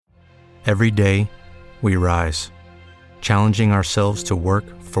Every day, we rise, challenging ourselves to work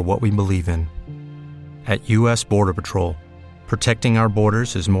for what we believe in. At U.S. Border Patrol, protecting our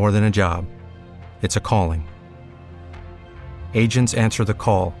borders is more than a job. It's a calling. Agents answer the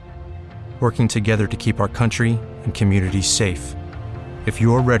call, working together to keep our country and communities safe. If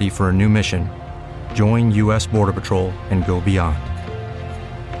you're ready for a new mission, join U.S. Border Patrol and go beyond.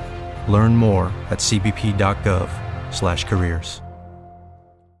 Learn more at cbp.gov/careers.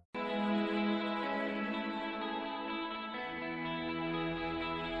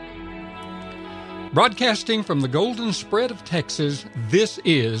 Broadcasting from the Golden Spread of Texas, this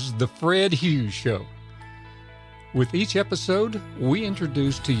is The Fred Hughes Show. With each episode, we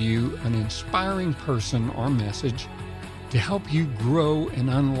introduce to you an inspiring person or message to help you grow and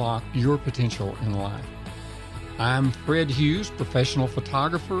unlock your potential in life. I'm Fred Hughes, professional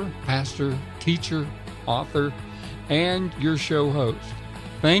photographer, pastor, teacher, author, and your show host.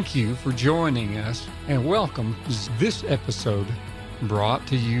 Thank you for joining us, and welcome to this episode brought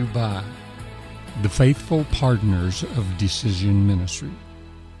to you by the Faithful Partners of Decision Ministry.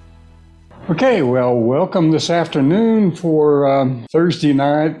 Okay, well, welcome this afternoon for Thursday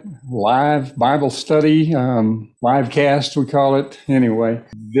night live Bible study, live cast we call it. Anyway,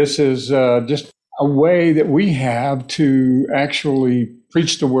 this is just a way that we have to actually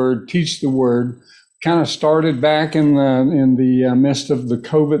preach the Word, teach the Word. Kind of started back in the midst of the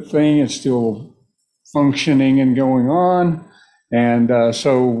COVID thing. It's still functioning and going on. And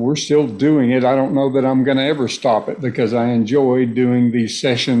so we're still doing it. I don't know that I'm going to ever stop it because I enjoy doing these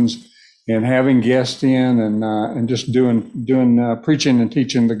sessions and having guests in and just doing preaching and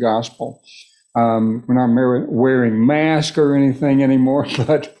teaching the gospel. We're not wearing masks or anything anymore,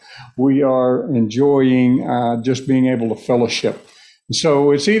 but we are enjoying just being able to fellowship.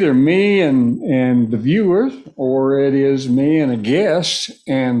 So it's either me and the viewers, or it is me and a guest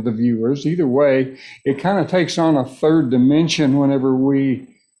and the viewers. Either way, it kind of takes on a third dimension whenever we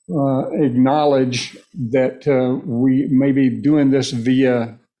acknowledge that we may be doing this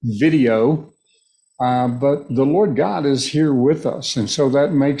via video, but the Lord God is here with us. And so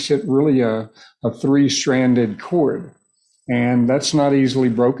that makes it really a three-stranded cord. And that's not easily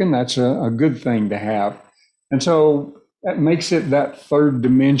broken. That's a good thing to have. And so that makes it that third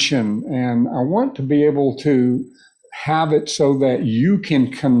dimension. And I want to be able to have it so that you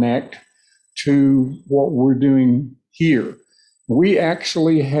can connect to what we're doing here. We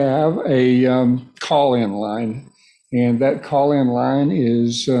actually have a call-in line, and that call-in line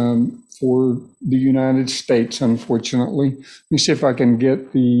is for the United States, unfortunately. Let me see if I can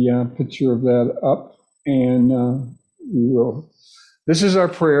get the picture of that up, and we will. This is our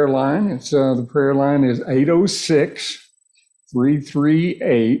prayer line. It's the prayer line is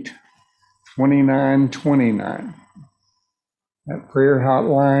 806-338-2929. That prayer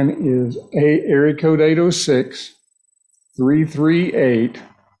hotline is area code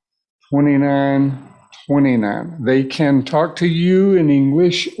 806-338-2929. They can talk to you in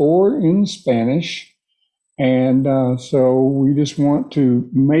English or in Spanish. And so we just want to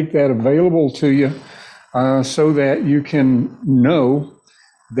make that available to you so that you can know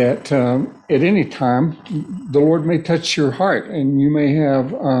that at any time the Lord may touch your heart and you may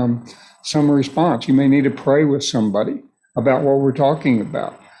have some response. You may need to pray with somebody about what we're talking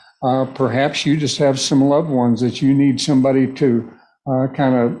about. Perhaps you just have some loved ones that you need somebody to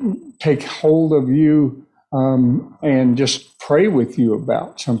kind of take hold of you and just pray with you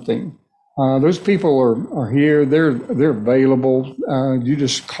about something. Those people are here. They're available. You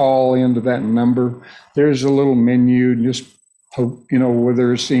just call into that number. There's a little menu, and just poke,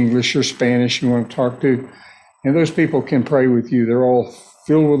 whether it's English or Spanish you want to talk to, and those people can pray with you. They're all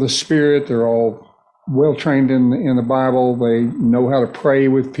filled with the Spirit. They're all well trained in the Bible. They know how to pray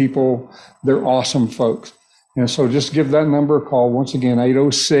with people. They're awesome folks. And so just give that number a call. Once again,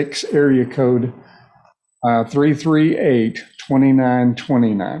 806 area code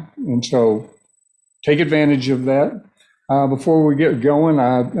 338-2929. And so take advantage of that. Before we get going,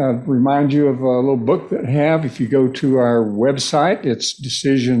 I remind you of a little book that I have. If you go to our website, it's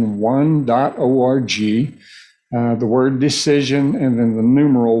decision1.org. The word decision and then the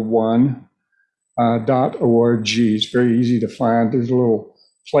numeral 1.org. It's very easy to find. There's a little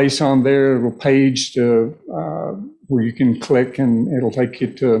place on there, a little page to where you can click and it'll take you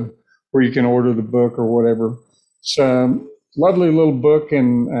to where you can order the book or whatever. It's a lovely little book,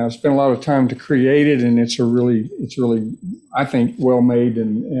 and I spent a lot of time to create it, and it's really, I think, well made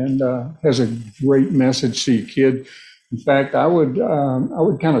and has a great message to you, kid. In fact, I would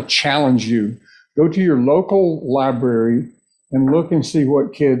kind of challenge you. Go to your local library and look and see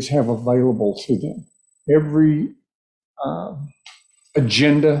what kids have available to them. Every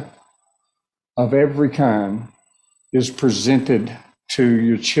agenda, of every kind is presented to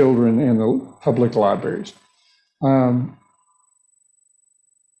your children in the public libraries. I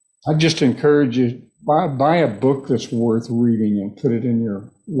just encourage you, buy a book that's worth reading and put it in your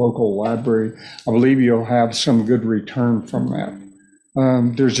local library. I believe you'll have some good return from that.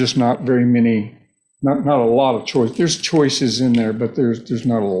 There's just not very many, not a lot of choice. There's choices in there, but there's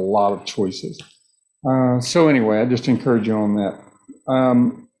not a lot of choices. So anyway, I just encourage you on that.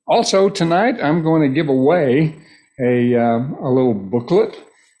 Also tonight, I'm going to give away a little booklet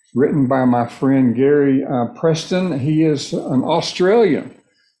written by my friend Gary Preston. He is an Australian,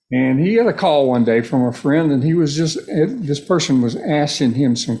 and he had a call one day from a friend, and this person was asking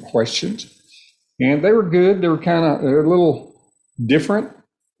him some questions, and they were good. They're a little different,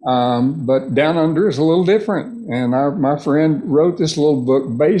 but down under is a little different. And my friend wrote this little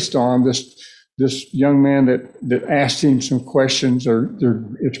book based on this young man that asked him some questions.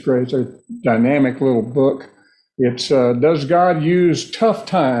 It's great. It's a dynamic little book. It's Does God Use Tough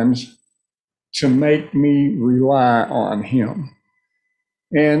Times to Make Me Rely on Him?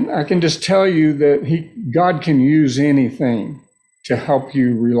 And I can just tell you that God can use anything to help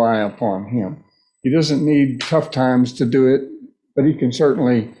you rely upon Him. He doesn't need tough times to do it, but He can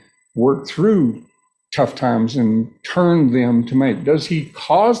certainly work through tough times and turn them to make. Does He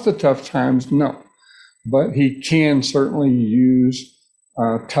cause the tough times? No. But He can certainly use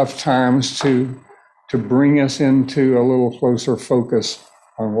tough times to bring us into a little closer focus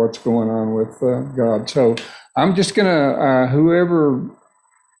on what's going on with God. So I'm just going to, whoever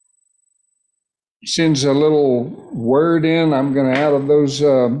sends a little word in, I'm going to, out of those,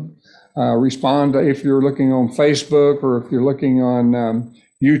 respond if you're looking on Facebook or if you're looking on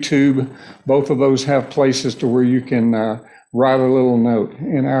YouTube. Both of those have places to where you can write a little note.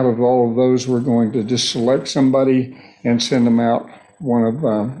 And out of all of those, we're going to just select somebody and send them out one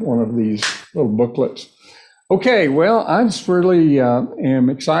of these little booklets. Okay, well, I just really am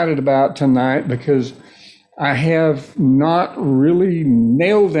excited about tonight because I have not really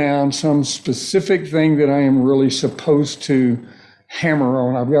nailed down some specific thing that I am really supposed to hammer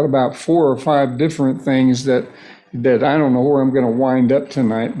on. I've got about 4 or 5 different things that I don't know where I'm going to wind up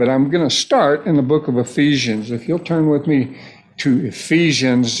tonight, but I'm going to start in the book of Ephesians. If you'll turn with me to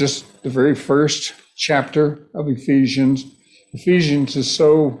Ephesians, just the very first chapter of Ephesians. Ephesians is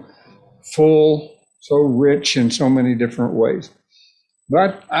so full, so rich in so many different ways.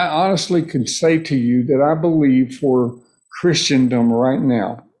 But I honestly can say to you that I believe for Christendom right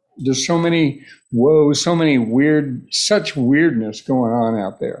now, there's so many woes, so many such weirdness going on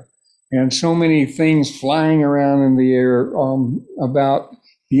out there, and so many things flying around in the air about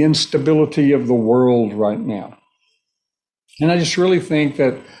the instability of the world right now. And I just really think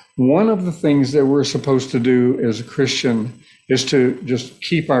that one of the things that we're supposed to do as a Christian is to just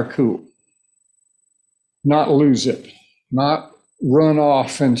keep our cool, not lose it, not run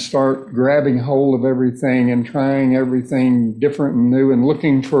off and start grabbing hold of everything and trying everything different and new and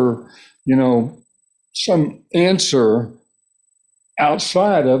looking for, some answer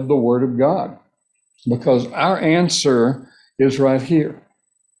outside of the Word of God, because our answer is right here.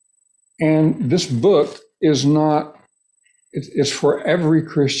 And this book is not, it's for every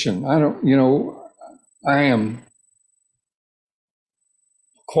Christian. I am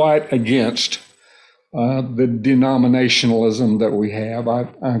quite against the denominationalism that we have. I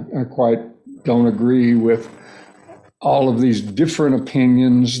quite don't agree with all of these different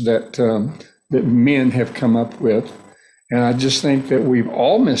opinions that men have come up with. And I just think that we've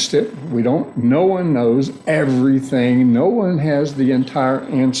all missed it. No one knows everything. No one has the entire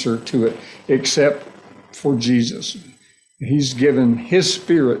answer to it except for Jesus. He's given His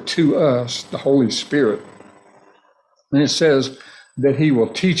Spirit to us, the Holy Spirit. And it says that He will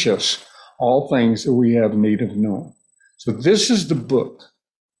teach us all things that we have need of knowing. So this is the book.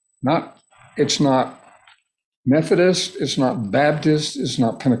 It's not Methodist, it's not Baptist, it's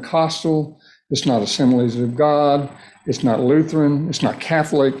not Pentecostal, it's not Assemblies of God, it's not Lutheran, it's not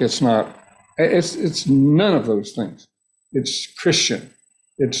Catholic, it's none of those things. It's Christian.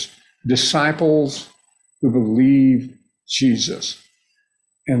 It's disciples who believe Jesus.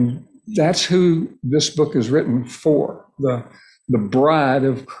 And that's who this book is written for, the bride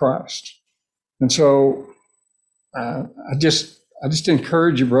of Christ. And so I just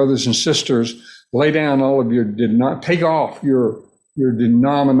encourage you, brothers and sisters, lay down all of take off your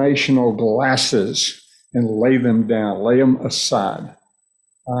denominational glasses and lay them down, lay them aside.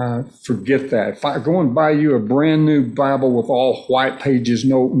 Forget that. If I go and buy you a brand new Bible with all white pages,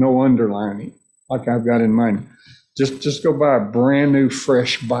 no underlining, like I've got in mine, just go buy a brand new,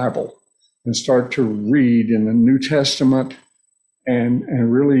 fresh Bible and start to read in the New Testament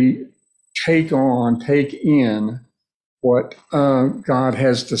and really take in what God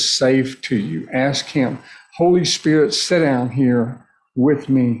has to say to you. Ask him, Holy Spirit, sit down here with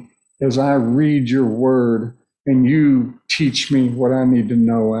me as I read your word, and you teach me what I need to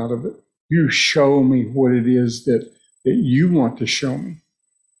know out of it. You show me what it is that you want to show me.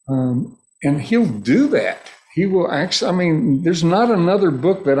 And he'll do that. He will actually, there's not another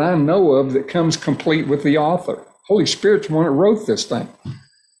book that I know of that comes complete with the author. Holy Spirit's the one that wrote this thing.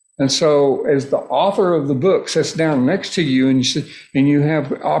 And so as the author of the book sits down next to you and you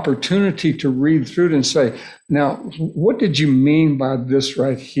have opportunity to read through it and say, now, what did you mean by this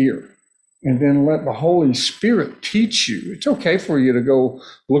right here? And then let the Holy Spirit teach you. It's okay for you to go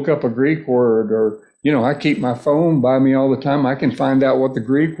look up a Greek word, or, I keep my phone by me all the time. I can find out what the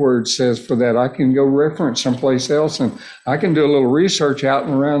Greek word says for that. I can go reference someplace else, and I can do a little research out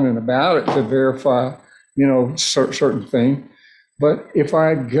and around and about it to verify, certain thing. But if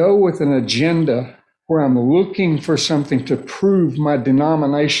I go with an agenda where I'm looking for something to prove my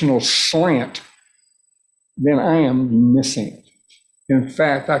denominational slant, then I am missing it. In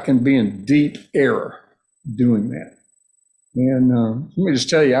fact, I can be in deep error doing that. And let me just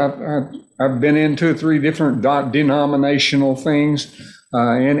tell you, I've been in 2 or 3 different denominational things,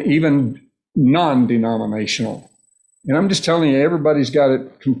 and even non-denominational. And I'm just telling you, everybody's got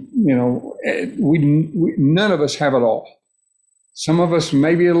it. We none of us have it all. Some of us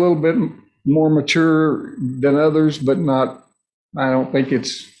may be a little bit more mature than others, but not. I don't think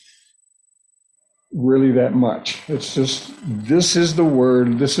it's really that much. It's just, this is the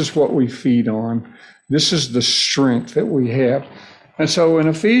word. This is what we feed on. This is the strength that we have. And so in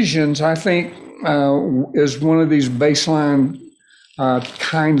Ephesians, I think, is one of these baseline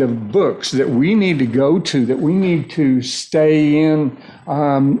kind of books that we need to go to, that we need to stay in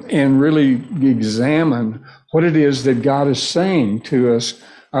and really examine what it is that God is saying to us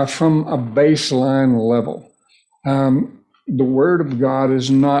from a baseline level. The Word of God is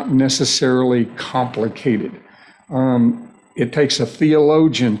not necessarily complicated. It takes a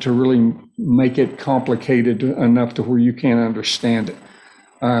theologian to really make it complicated enough to where you can't understand it.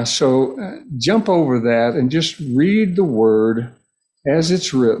 So jump over that and just read the Word as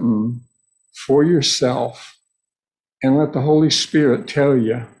it's written for yourself, and let the Holy Spirit tell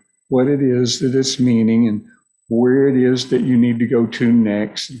you what it is that it's meaning and where it is that you need to go to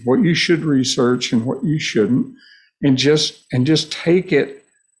next, what you should research and what you shouldn't, and just take it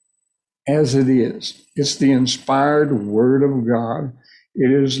as it is. It's the inspired Word of God. It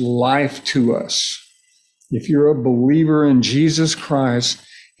is life to us. If you're a believer in Jesus Christ,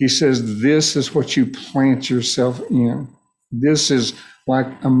 he says this is what you plant yourself in. This is like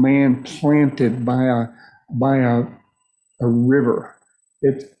a man planted by a river.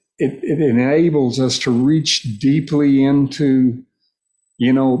 It enables us to reach deeply into,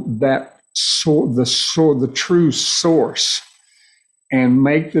 that the true source, and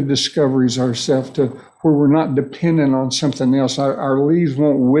make the discoveries ourselves to where we're not dependent on something else. Our leaves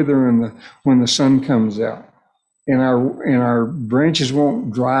won't wither when the sun comes out, and our branches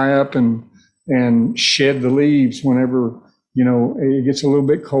won't dry up and shed the leaves whenever it gets a little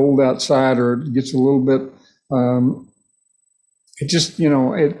bit cold outside, or it gets a little bit.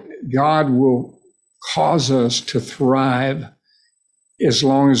 God will cause us to thrive as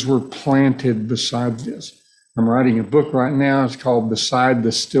long as we're planted beside this. I'm writing a book right now. It's called Beside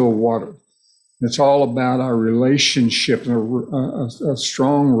the Still Water. It's all about our relationship, a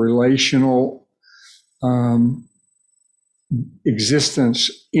strong relational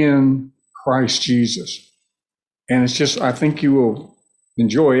existence in Christ Jesus. And it's just, I think you will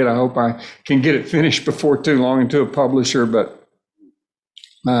enjoy it. I hope I can get it finished before too long into a publisher. But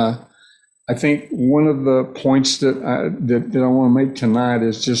I think one of the points that I want to make tonight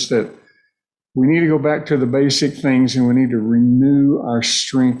is just that we need to go back to the basic things, and we need to renew our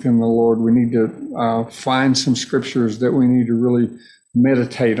strength in the Lord. We need to find some scriptures that we need to really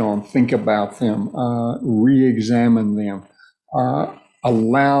meditate on, think about them, re-examine them,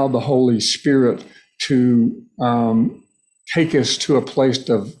 allow the Holy Spirit to take us to a place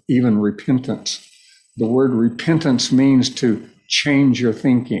of even repentance. The word repentance means to change your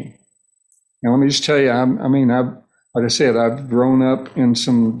thinking. Now, let me just tell you, like I said, I've grown up in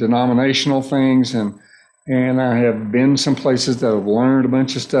some denominational things, and I have been some places that have learned a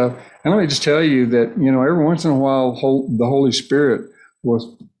bunch of stuff. And let me just tell you that, every once in a while, the Holy Spirit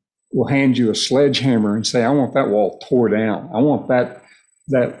will hand you a sledgehammer and say, I want that wall tore down. I want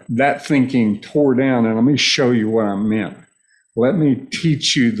that thinking tore down, and let me show you what I meant. Let me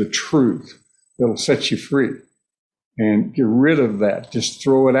teach you the truth that'll set you free. And get rid of that. Just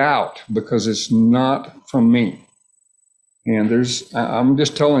throw it out, because it's not from me. And I'm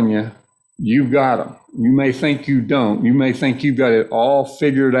just telling you, You've got them. You may think you don't. You may think you've got it all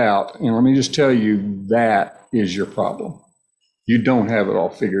figured out. And let me just tell you, that is your problem. You don't have it all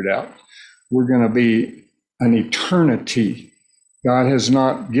figured out. We're going to be an eternity. God has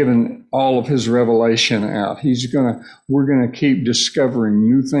not given all of his revelation out. We're going to keep discovering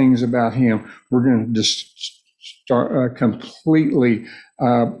new things about him. We're going to just start completely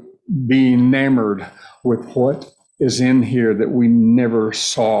be enamored with what is in here that we never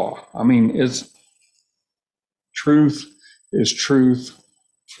saw. I mean, truth is truth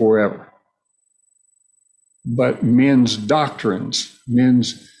forever. But men's doctrines,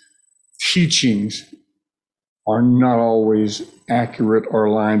 men's teachings are not always accurate or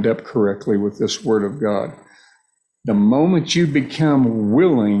lined up correctly with this Word of God. The moment you become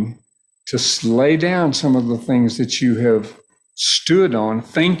willing to lay down some of the things that you have stood on,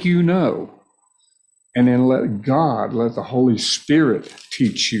 think you know, and then let the Holy Spirit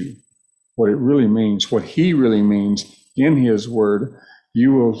teach you what it really means, what he really means in his Word,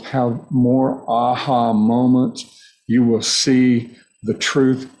 you will have more aha moments. You will see the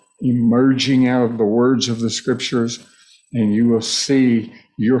truth emerging out of the words of the Scriptures, and you will see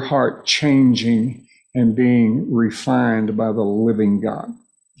your heart changing and being refined by the living God.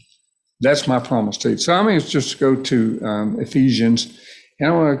 That's my promise to you. So I'm going to just go to Ephesians. And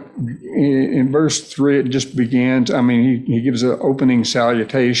I want to, in verse 3, it just begins. I mean, he gives an opening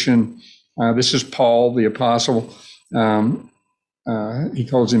salutation. This is Paul, the apostle. He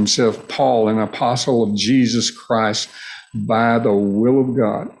calls himself Paul, an apostle of Jesus Christ by the will of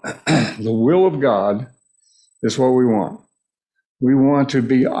God. The will of God is what we want. We want to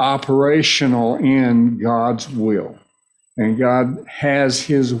be operational in God's will. And God has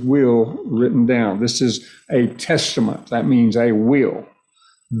his will written down. This is a testament. That means a will.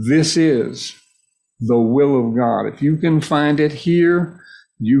 This is the will of God. If you can find it here,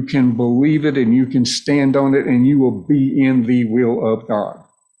 you can believe it and you can stand on it and you will be in the will of God.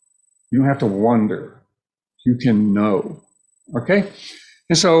 You don't have to wonder. You can know. Okay?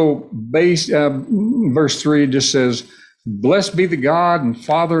 And so verse 3 just says, "Blessed be the God and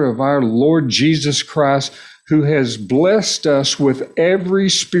Father of our Lord Jesus Christ, who has blessed us with every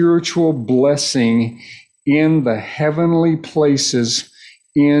spiritual blessing in the heavenly places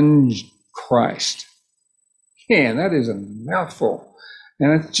in Christ." Man, that is a mouthful.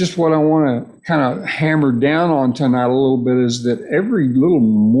 And it's just what I want to kind of hammer down on tonight a little bit, is that every little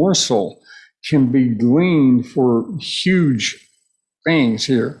morsel can be gleaned for huge things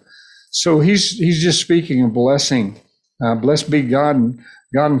here. So he's just speaking of blessing. Blessed be God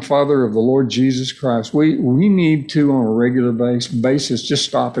and Father of the Lord Jesus Christ. We need to, on a regular basis, just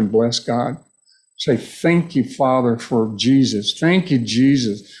stop and bless God. Say, thank you, Father, for Jesus. Thank you,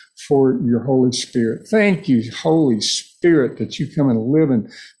 Jesus, for your Holy Spirit. Thank you, Holy Spirit, that you come and live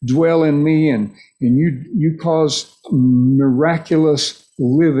and dwell in me, and you cause miraculous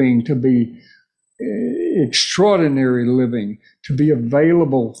living to be extraordinary living, to be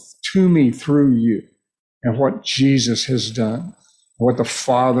available to me through you, and what Jesus has done, what the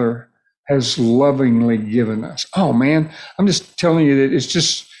Father has lovingly given us. Oh, man, I'm just telling you that it's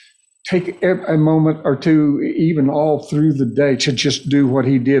just take a moment or two, even all through the day, to just do what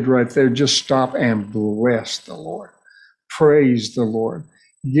he did right there. Just stop and bless the Lord. Praise the Lord.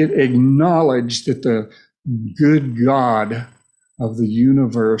 Acknowledge that the good God of the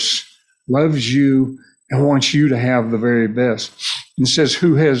universe loves you and wants you to have the very best. It says,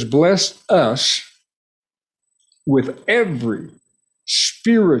 who has blessed us with every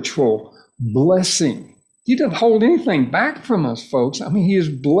spiritual blessing. He doesn't hold anything back from us, folks. I mean, he has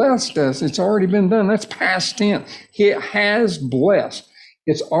blessed us. It's already been done. That's past tense. He has blessed.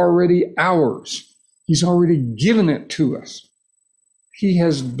 It's already ours. He's already given it to us. He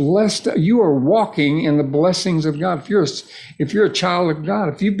has blessed. You are walking in the blessings of God. If you're a child of God,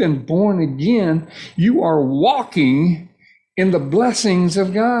 if you've been born again, you are walking in the blessings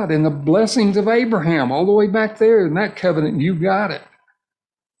of God, in the blessings of Abraham, all the way back there in that covenant. You got it.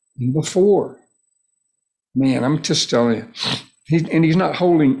 And before. Man, I'm just telling you. He's not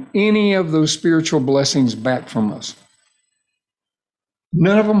holding any of those spiritual blessings back from us.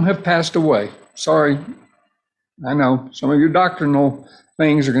 None of them have passed away. Sorry. I know some of your doctrinal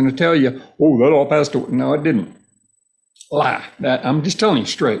things are going to tell you, oh, that all passed away. No, it didn't. Lie. I'm just telling you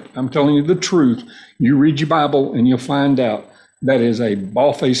straight. I'm telling you the truth. You read your Bible and you'll find out that is a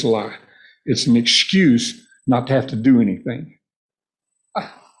bald-faced lie. It's an excuse not to have to do anything.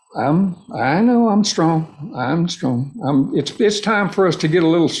 I know I'm strong. I'm strong. It's time for us to get a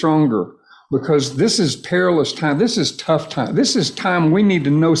little stronger, because this is perilous time. This is tough time. This is time we need to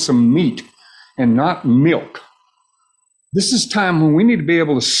know some meat and not milk. This is time when we need to be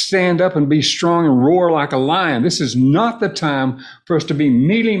able to stand up and be strong and roar like a lion. This is not the time for us to be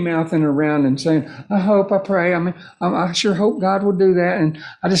mealy-mouthing around and saying, I hope, I pray. I sure hope God will do that. And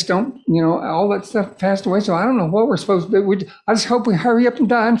I just don't, all that stuff passed away. So I don't know what we're supposed to do. I just hope we hurry up and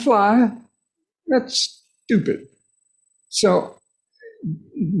die and fly. That's stupid. So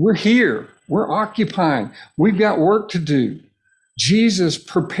we're here. We're occupying. We've got work to do. Jesus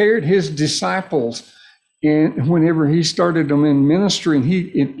prepared his disciples. And whenever he started them in ministry,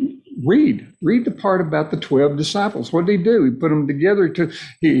 and read the part about the 12 disciples. What did he do? He put them together.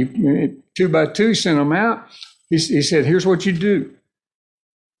 Two by two, sent them out. He said, here's what you do.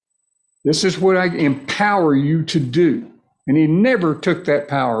 This is what I empower you to do. And he never took that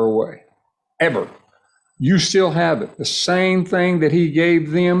power away, ever. You still have it. The same thing that he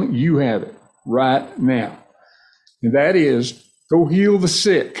gave them, you have it right now. And that is, go heal the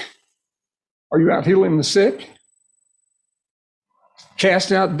sick. Are you out healing the sick?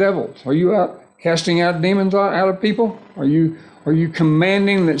 Cast out devils. Are you out casting out demons out of people? Are you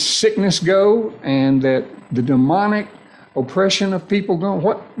commanding that sickness go and that the demonic oppression of people go?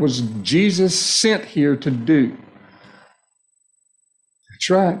 What was Jesus sent here to do? That's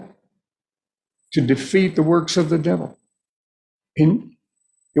right. To defeat the works of the devil. And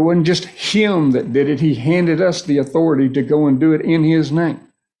it wasn't just him that did it. He handed us the authority to go and do it in his name.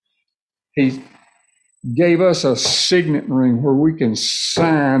 He gave us a signet ring where we can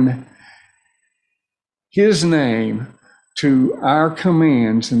sign his name to our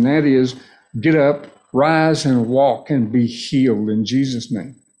commands, and that is, get up, rise, and walk and be healed in Jesus'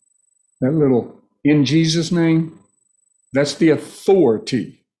 name. That little, in Jesus' name, that's the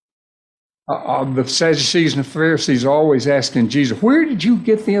authority. The Sadducees and the Pharisees are always asking Jesus, where did you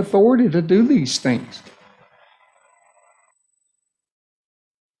get the authority to do these things?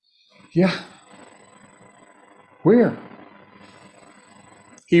 Yeah. Where?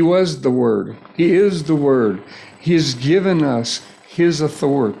 He was the Word. He is the Word. He has given us his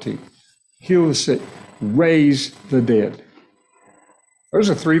authority. Heal the sick, raise the dead. Those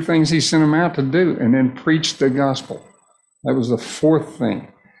are three things he sent them out to do, and then preach the gospel. That was the fourth thing.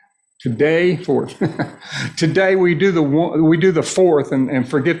 Today we do the fourth and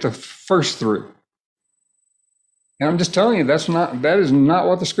forget the first three. And I'm just telling you, that is not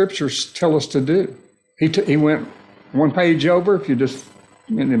what the scriptures tell us to do. He went one page over. If you just,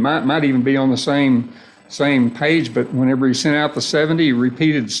 it might even be on the same page, but whenever he sent out the 70, he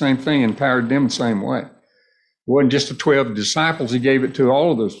repeated the same thing and empowered them the same way. It wasn't just the 12 disciples. He gave it to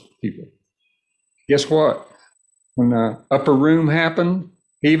all of those people. Guess what? When the upper room happened,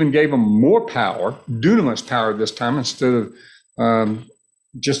 he even gave them more power, dunamis power this time, instead of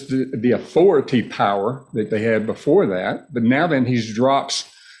just the authority power that they had before that. But now then he drops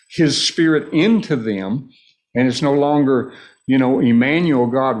his spirit into them, and it's no longer, Emmanuel,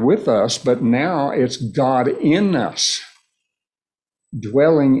 God with us, but now it's God in us,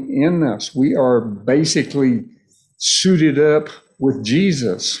 dwelling in us. We are basically suited up with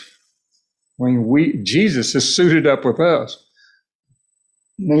Jesus. Jesus is suited up with us.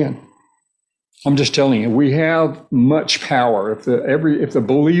 Man, I'm just telling you, we have much power. If the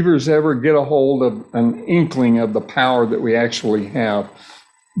believers ever get a hold of an inkling of the power that we actually have,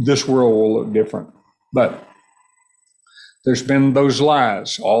 this world will look different. But there's been those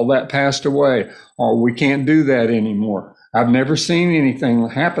lies, all that passed away. Oh, we can't do that anymore. I've never seen anything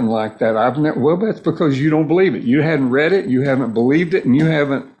happen like that. Well, that's because you don't believe it. You hadn't read it, you haven't believed it, and you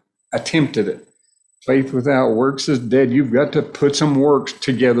haven't attempted it. Faith without works is dead. You've got to put some works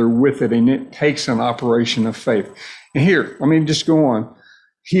together with it, and it takes an operation of faith. And here, let me just go on.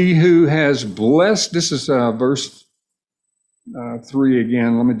 He who has blessed, this is verse 3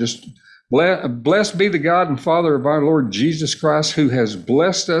 again. Let me just, blessed be the God and Father of our Lord Jesus Christ, who has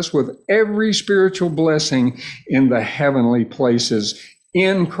blessed us with every spiritual blessing in the heavenly places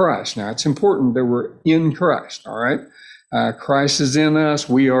in Christ. Now, it's important that we're in Christ, all right? Christ is in us.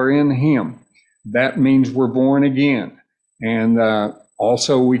 We are in him. That means we're born again. And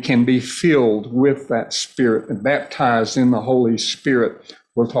also we can be filled with that Spirit and baptized in the Holy Spirit.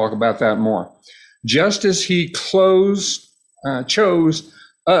 We'll talk about that more. Just as he chose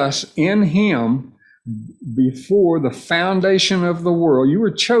us in him before the foundation of the world. You were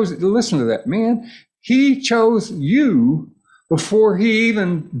chosen. Listen to that, man. He chose you before he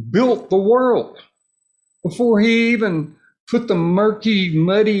even built the world, before he even put the murky,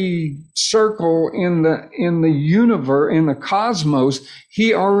 muddy circle in the universe, in the cosmos.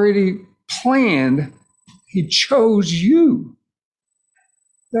 He already planned. He chose you.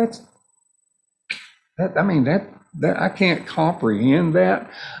 That I can't comprehend that.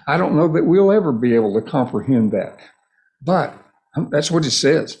 I don't know that we'll ever be able to comprehend that. But that's what it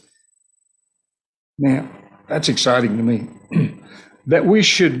says. Now, that's exciting to me. That we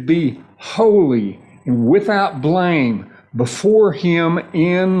should be holy and without blame before him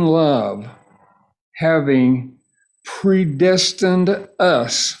in love, having predestined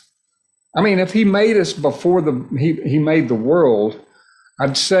us. I mean, if he made us before he made the world,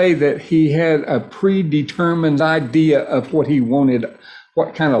 I'd say that he had a predetermined idea of what he wanted,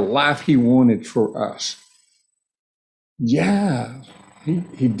 what kind of life he wanted for us. Yeah,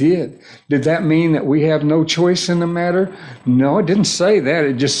 he did. Did that mean that we have no choice in the matter? No, it didn't say that.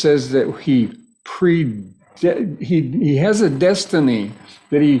 It just says that he has a destiny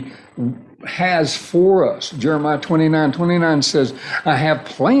that he has for us. Jeremiah 29:29 says, I have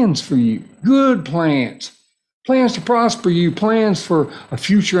plans for you, good plans. Plans to prosper you, plans for a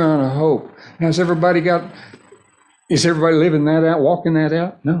future and a hope. Now, is everybody living that out, walking that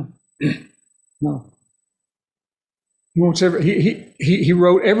out? No. No. He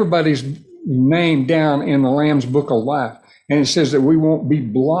wrote everybody's name down in the Lamb's Book of Life. And it says that we won't be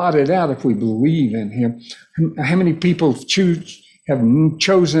blotted out if we believe in him. How many people have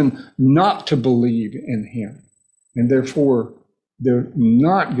chosen not to believe in him? And therefore, they're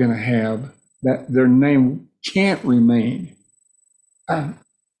not going to have that, their name can't remain.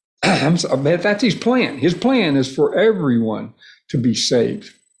 That's his plan. His plan is for everyone to be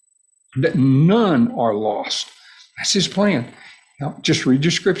saved, that none are lost. That's his plan. Now, just read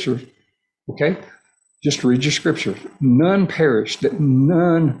your scripture, okay? Just read your scripture. None perish, that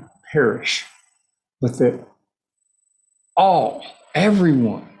none perish, but that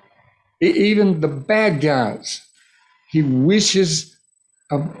everyone, even the bad guys, he wishes,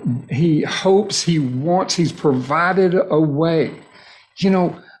 he hopes, he wants, he's provided a way. You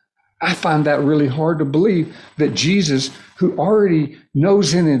know, I find that really hard to believe that Jesus, who already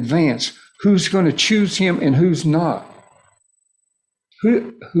knows in advance who's going to choose him and who's not,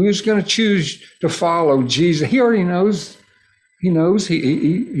 who's going to choose to follow Jesus. He already knows. He knows.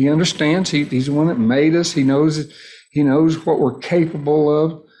 He understands. He's the one that made us. He knows what we're capable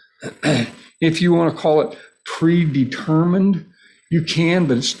of. If you want to call it predetermined, you can,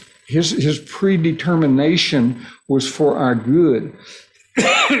 but his predetermination was for our good,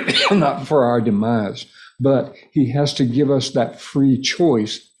 not for our demise. But he has to give us that free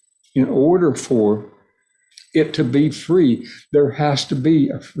choice. In order for it to be free, there has to be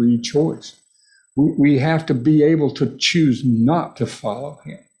a free choice. We have to be able to choose not to follow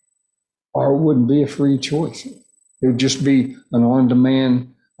him, or it wouldn't be a free choice. It would just be an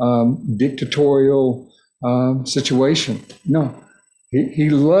on-demand, dictatorial situation. No, he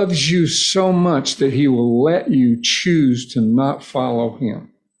loves you so much that he will let you choose to not follow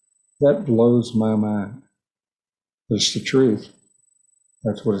him. That blows my mind. But it's the truth.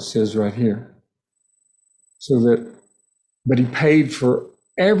 That's what it says right here. But he paid for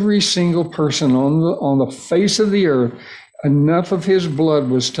every single person on the face of the earth. Enough of his blood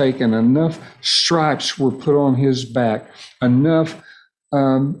was taken, enough stripes were put on his back, enough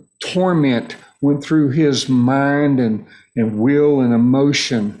torment went through his mind and will and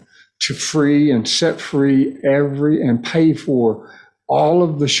emotion to free and set free and pay for all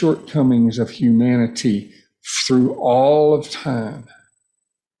of the shortcomings of humanity through all of time.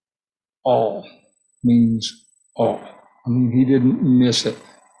 All means all. I mean, he didn't miss it.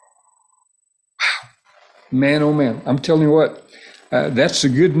 Wow. Man, oh man. I'm telling you what, that's the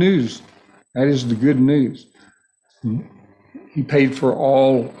good news. That is the good news. He paid for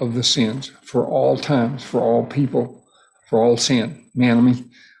all of the sins, for all times, for all people, for all sin. Man,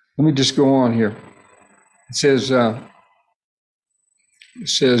 let me just go on here. It says,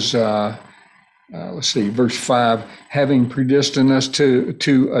 let's see, verse 5, having predestined us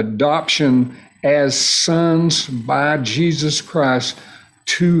to adoption as sons by Jesus Christ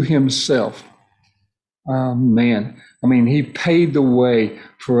to himself. Man, I mean, he paid the way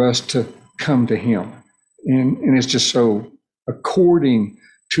for us to come to him. And it's just so according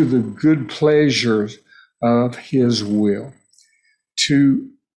to the good pleasures of his will. To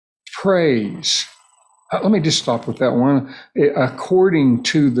praise. Let me just stop with that one. According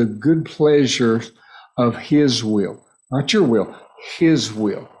to the good pleasures of his will, not your will, his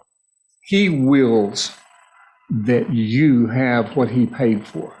will. He wills that you have what he paid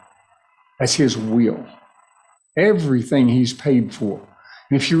for. That's his will. Everything he's paid for.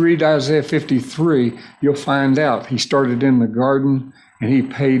 And if you read Isaiah 53, you'll find out he started in the garden and he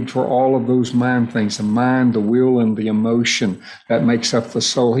paid for all of those mind things, the mind, the will, and the emotion that makes up the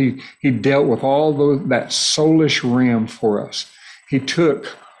soul. He dealt with all that soulish realm for us. He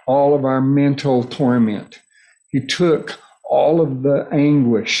took all of our mental torment. He took all of the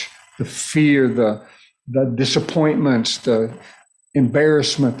anguish, the fear, the disappointments, the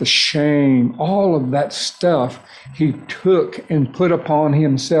embarrassment, the shame, all of that stuff he took and put upon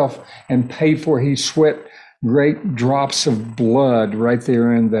himself and paid for. He sweat great drops of blood right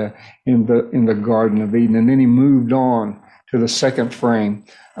there in the Garden of Eden. And then he moved on to the second frame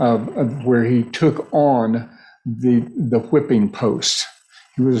of where he took on the whipping post.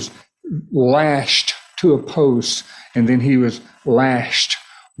 He was lashed to a post, and then he was lashed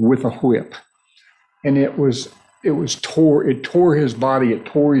with a whip. And it tore his body, it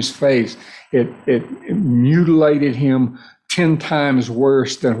tore his face, it mutilated him 10 times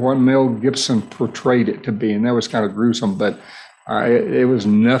worse than what Mel Gibson portrayed it to be. And that was kind of gruesome, but it was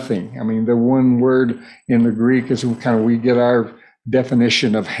nothing. I mean, the one word in the Greek is we get our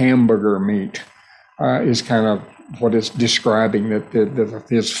definition of hamburger meat, is kind of what it's describing, that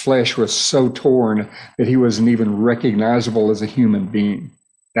his flesh was so torn that he wasn't even recognizable as a human being.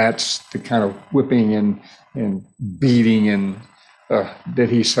 That's the kind of whipping and beating and that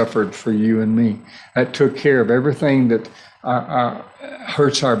he suffered for you and me. That took care of everything that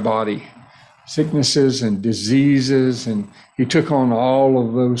hurts our body, sicknesses and diseases, and he took on all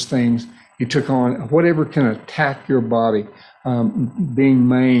of those things. He took on whatever can attack your body, being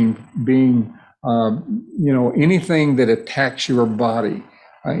maimed, being anything that attacks your body,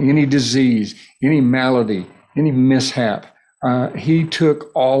 any disease, any malady, any mishap. He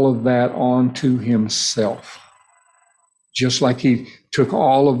took all of that onto himself, just like he took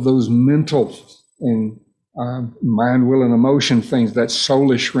all of those mental and mind, will, and emotion things, that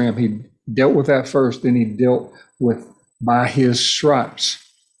soulish realm. He dealt with that first, then he dealt with, by his stripes,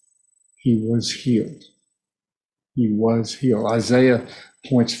 he was healed. He was healed. Isaiah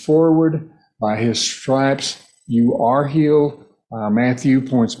points forward, by his stripes, you are healed. Matthew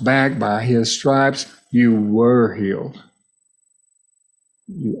points back, by his stripes, you were healed.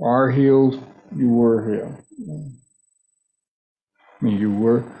 You are healed, you were healed. I mean, you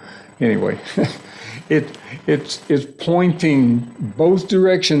were, anyway. It's pointing, both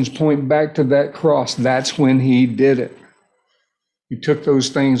directions point back to that cross. That's when he did it. He took those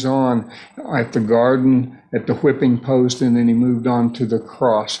things on at the garden, at the whipping post, and then he moved on to the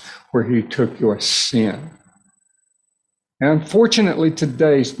cross where he took your sin. And unfortunately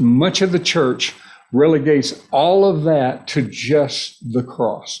today, much of the church relegates all of that to just the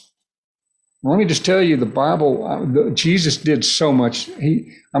cross. Let me just tell you, the Bible, Jesus did so much.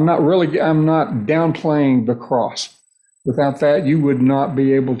 I'm not downplaying the cross. Without that, you would not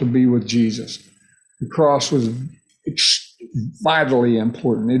be able to be with Jesus. The cross was vitally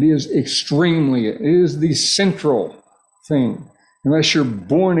important. It is the central thing. Unless you're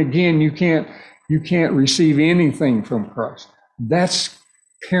born again, you can't receive anything from Christ. That's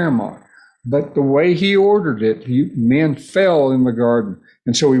paramount. But the way he ordered it, men fell in the garden.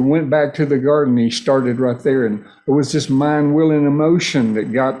 And so he went back to the garden. He started right there. And it was this mind, will, and emotion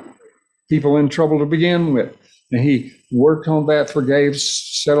that got people in trouble to begin with. And he worked on that, forgave,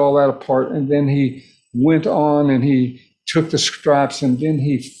 set all that apart. And then he went on and he took the stripes, and then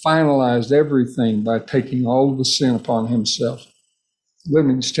he finalized everything by taking all of the sin upon himself. Let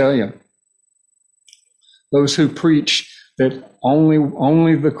me just tell you, those who preach that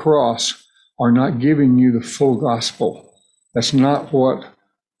only the cross are not giving you the full gospel. That's not what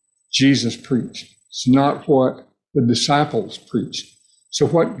Jesus preached. It's not what the disciples preached. So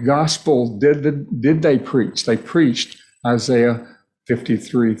what gospel did they preach? They preached Isaiah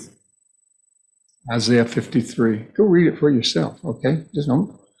 53. Isaiah 53. Go read it for yourself, okay? Just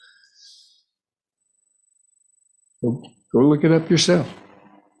don't. Go look it up yourself.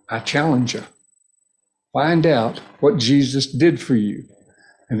 I challenge you. Find out what Jesus did for you.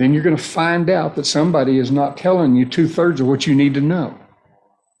 And then you're going to find out that somebody is not telling you 2/3 of what you need to know.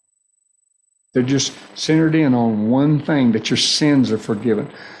 They're just centered in on one thing, that your sins are forgiven.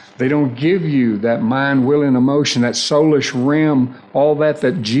 They don't give you that mind, will, and emotion, that soulish realm, all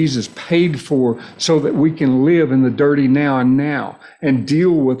that Jesus paid for so that we can live in the dirty now and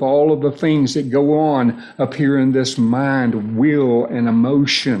deal with all of the things that go on up here in this mind, will, and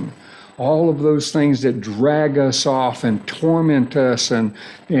emotion. All of those things that drag us off and torment us and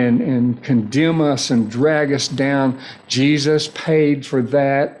condemn us and drag us down. Jesus paid for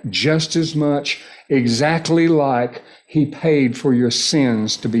that just as much, exactly like he paid for your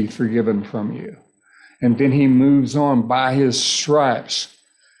sins to be forgiven from you. And then he moves on, by his stripes,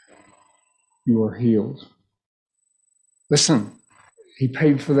 you are healed. Listen, he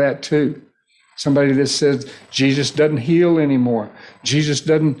paid for that too. Somebody that says Jesus doesn't heal anymore. Jesus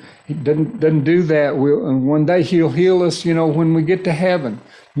doesn't do that. And one day he'll heal us, when we get to heaven.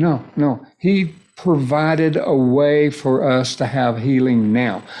 No. He provided a way for us to have healing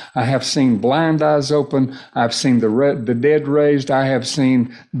now. I have seen blind eyes open. I've seen the dead raised. I have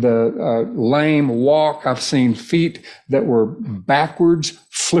seen the lame walk. I've seen feet that were backwards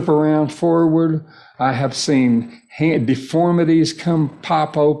flip around forward. I have seen deformities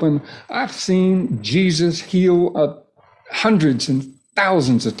pop open. I've seen Jesus heal hundreds and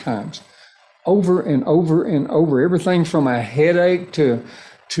thousands of times, over and over and over. Everything from a headache to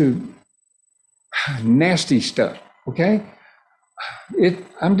nasty stuff, okay?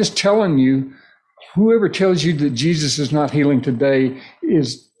 I'm just telling you, whoever tells you that Jesus is not healing today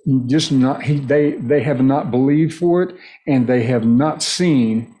is just not, they have not believed for it, and they have not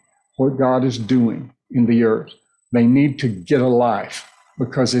seen what God is doing in the earth. They need to get a life,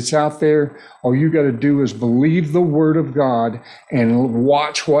 because it's out there. All you got to do is believe the word of God and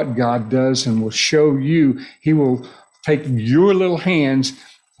watch what God does, and will show you. He will take your little hands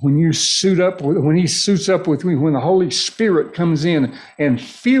when he suits up with me, when the Holy Spirit comes in and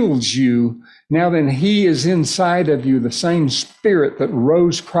fills you. Now then, he is inside of you. The same Spirit that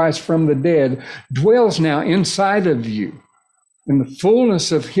rose Christ from the dead dwells now inside of you. And the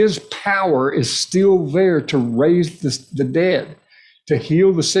fullness of his power is still there to raise the dead, to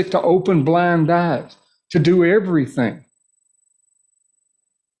heal the sick, to open blind eyes, to do everything.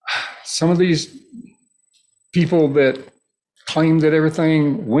 Some of these people that claim that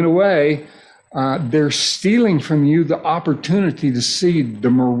everything went away, they're stealing from you the opportunity to see the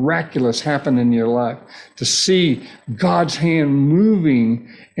miraculous happen in your life, to see God's hand moving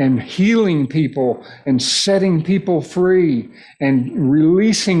and healing people and setting people free and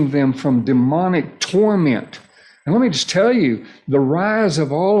releasing them from demonic torment. And let me just tell you, the rise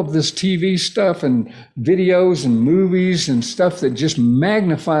of all of this TV stuff and videos and movies and stuff that just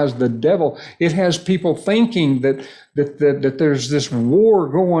magnifies the devil, it has people thinking that there's this war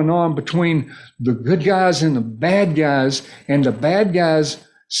going on between the good guys and the bad guys, and the bad guys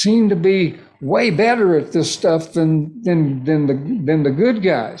seem to be way better at this stuff than the good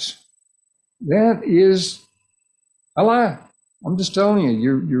guys. That is a lie. I'm just telling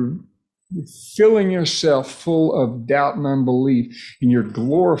you, you're filling yourself full of doubt and unbelief, and you're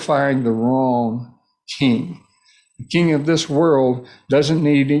glorifying the wrong king. The king of this world doesn't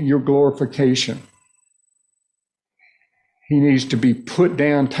need your glorification. He needs to be put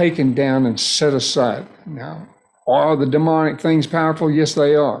down, taken down, and set aside. Now, are the demonic things powerful? Yes,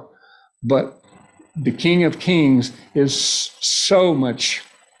 they are. But the King of Kings is so much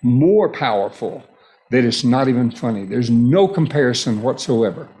more powerful that it's not even funny. There's no comparison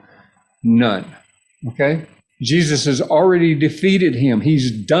whatsoever. None. Okay? Jesus has already defeated him. He's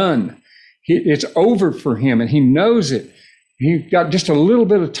done. It's over for him, and he knows it. He's got just a little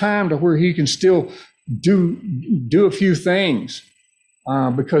bit of time to where he can still do a few things,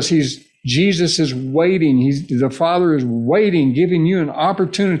 because Jesus is waiting. The Father is waiting, giving you an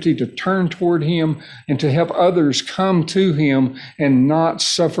opportunity to turn toward him and to help others come to him and not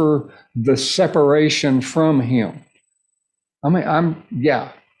suffer the separation from him. I mean,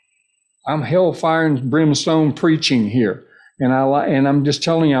 I'm hellfire and brimstone preaching here, and I'm just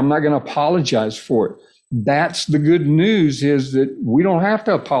telling you, I'm not going to apologize for it. That's the good news, is that we don't have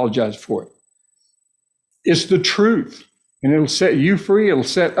to apologize for it. It's the truth, and it'll set you free. It'll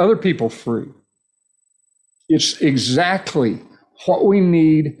set other people free. It's exactly what we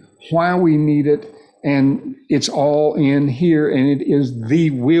need, why we need it, and it's all in here, and it is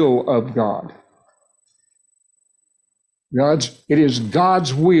the will of God. It is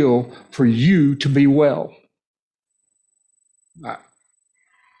God's will for you to be well.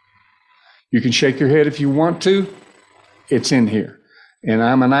 You can shake your head if you want to. It's in here. And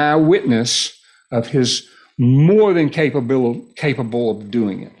I'm an eyewitness of his more than capable of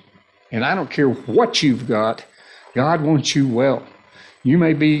doing it. And I don't care what you've got, God wants you well. You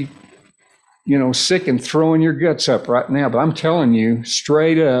may be, sick and throwing your guts up right now, but I'm telling you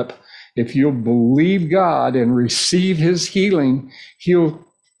straight up, if you'll believe God and receive his healing, he'll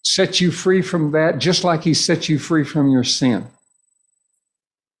set you free from that, just like he set you free from your sin.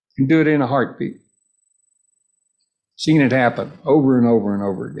 You can do it in a heartbeat. Seen it happen over and over and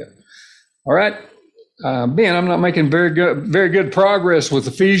over again. All right. Ben, I'm not making very good progress with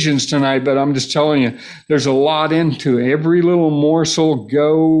Ephesians tonight, but I'm just telling you, there's a lot into it. Every little morsel,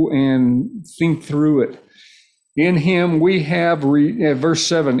 go and think through it. In him we have, verse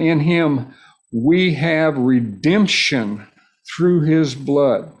 7, in him we have redemption through his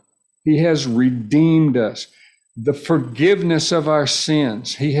blood. He has redeemed us. The forgiveness of our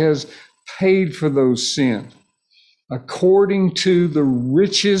sins. He has paid for those sins according to the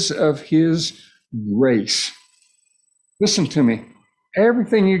riches of his grace. Listen to me.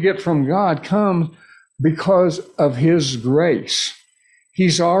 Everything you get from God comes because of his grace.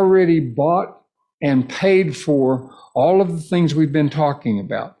 He's already bought and paid for all of the things we've been talking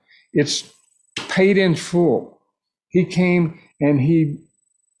about. It's paid in full. He came and he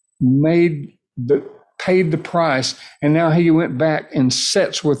paid the price, and now he went back and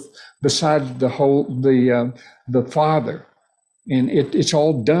sits beside the Father. And it's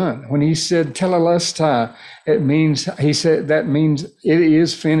all done. When he said "Tetelestai," that means it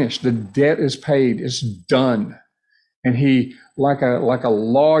is finished. The debt is paid. It's done. And he, like a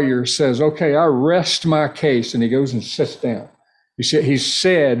lawyer, says, "Okay, I rest my case," and he goes and sits down. He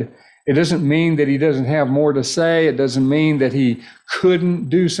said. It doesn't mean that he doesn't have more to say. It doesn't mean that he couldn't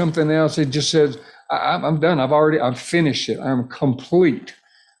do something else. It just says, "I'm done. I've finished it. I'm complete.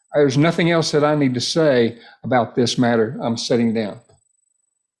 There's nothing else that I need to say about this matter. I'm sitting down."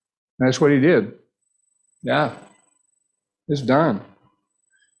 And that's what he did. Yeah, it's done.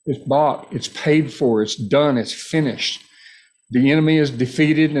 It's bought. It's paid for. It's done. It's finished. The enemy is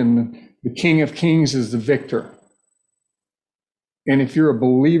defeated, and the King of Kings is the victor. And if you're a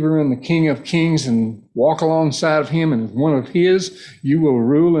believer in the King of Kings and walk alongside of him and one of his, you will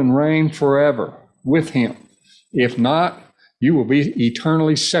rule and reign forever with him. If not, you will be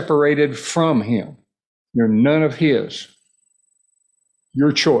eternally separated from him. You're none of his.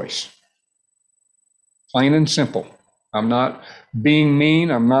 Your choice. Plain and simple. I'm not being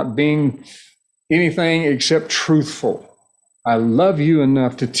mean. I'm not being anything except truthful. I love you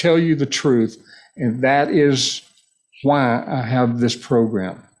enough to tell you the truth, and that is why I have this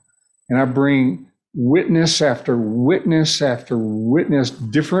program. And I bring witness after witness after witness,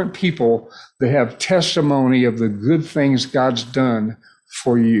 different people that have testimony of the good things God's done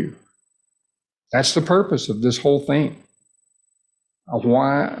for you. That's the purpose of this whole thing.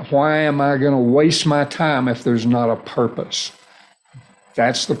 Why am I going to waste my time if there's not a purpose?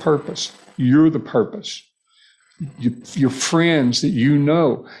 That's the purpose. You're the purpose. Your friends that you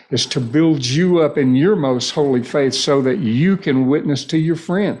know is to build you up in your most holy faith so that you can witness to your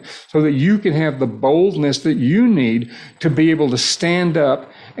friend, so that you can have the boldness that you need to be able to stand up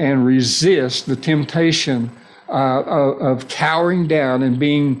and resist the temptation of cowering down and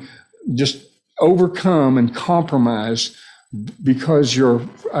being just overcome and compromised because you're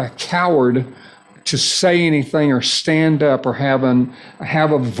a coward to say anything or stand up or have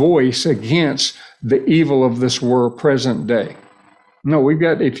a voice against the evil of this world present day. No,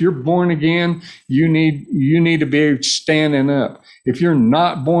 if you're born again, you need to be standing up. If you're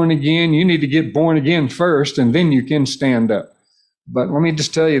not born again, you need to get born again first, and then you can stand up. But let me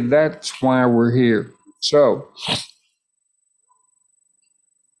just tell you, that's why we're here. So,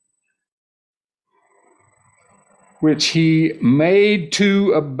 which he made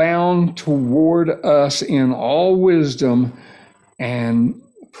to abound toward us in all wisdom and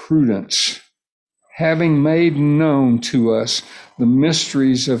prudence, having made known to us the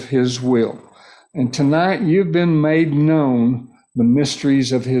mysteries of his will. And tonight you've been made known the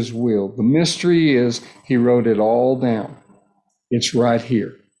mysteries of his will. The mystery is he wrote it all down. It's right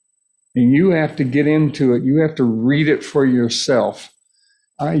here. And you have to get into it. You have to read it for yourself.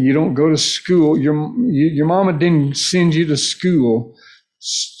 You don't go to school. Your mama didn't send you to school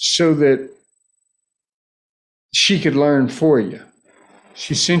so that she could learn for you.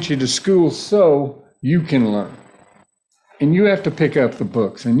 She sent you to school so you can learn. And you have to pick up the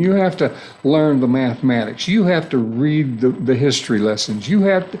books, and you have to learn the mathematics. You have to read the history lessons. You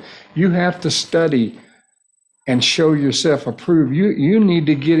have to study and show yourself approved. You need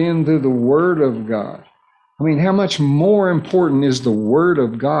to get into the Word of God. I mean, how much more important is the Word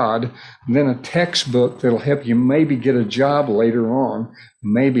of God than a textbook that'll help you maybe get a job later on?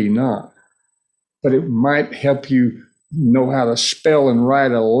 Maybe not. But it might help you know how to spell and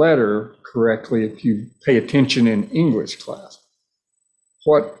write a letter correctly if you pay attention in English class.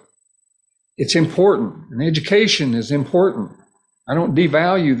 It's important, and education is important. I don't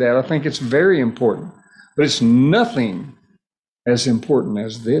devalue that. I think it's very important, but it's nothing as important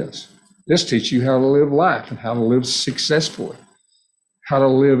as this. This teaches you how to live life and how to live successfully, how to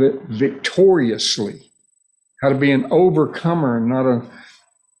live it victoriously, how to be an overcomer and not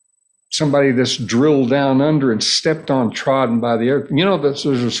somebody that's drilled down under and stepped on, trodden by the earth. You know, there's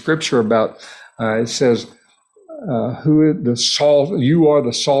a scripture about, it says, you are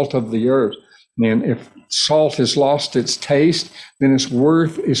the salt of the earth. And if salt has lost its taste, then it's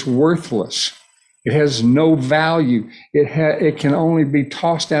worthless. It has no value. It can only be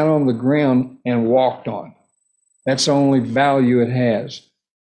tossed out on the ground and walked on. That's the only value it has.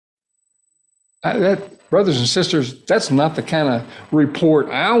 Brothers and sisters, that's not the kind of report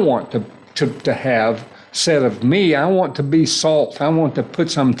I want to have said of me, I want to be salt. I want to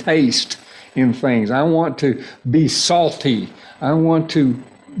put some taste in things. I want to be salty. I want to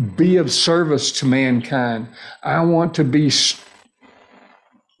be of service to mankind. I want to be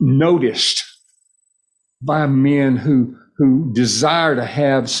noticed by men who desire to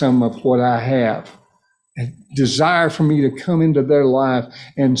have some of what I have, and desire for me to come into their life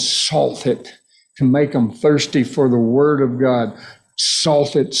and salt it, to make them thirsty for the Word of God.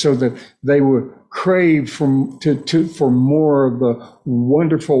 Salt it so that they would crave for more of the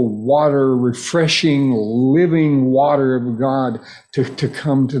wonderful water, refreshing, living water of God to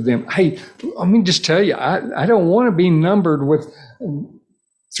come to them. Hey, let me just tell you, I don't want to be numbered with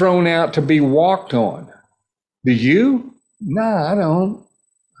thrown out to be walked on. Do you? No, I don't.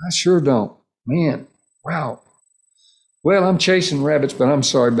 I sure don't. Man, wow. Well, I'm chasing rabbits, but I'm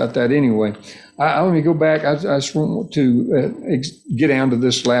sorry about that anyway. Let me go back. I just want to get down to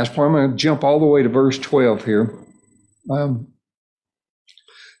this last part. I'm going to jump all the way to verse 12 here.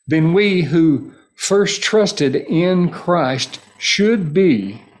 Then we who first trusted in Christ should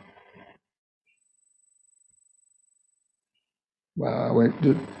be.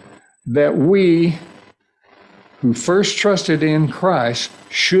 That we who first trusted in Christ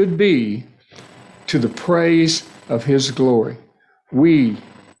should be to the praise of his glory. We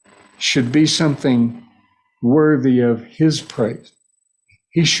should be something worthy of his praise.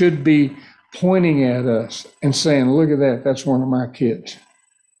 He should be pointing at us and saying, look at that, that's one of my kids.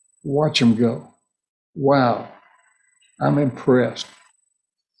 Watch him go. Wow, I'm impressed.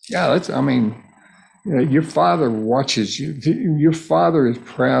 Yeah, your father watches you. Your father is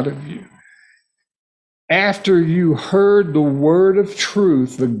proud of you. After you heard the word of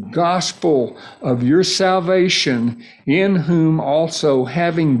truth, the gospel of your salvation, in whom also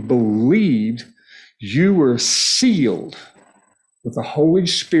having believed, you were sealed with the Holy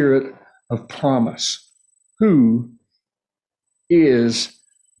Spirit of promise, who is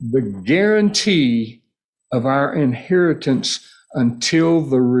the guarantee of our inheritance until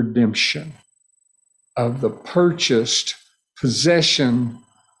the redemption of the purchased possession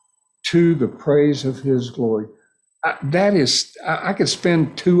to the praise of his glory. I could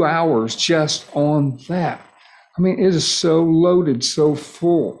spend 2 hours just on that. I mean, it is so loaded, so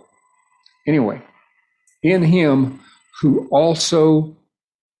full. Anyway, in him who also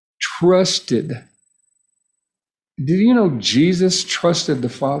trusted. Did you know Jesus trusted the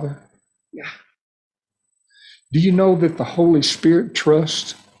Father? Yeah. Do you know that the Holy Spirit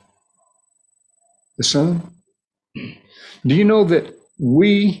trusts the Son? Do you know that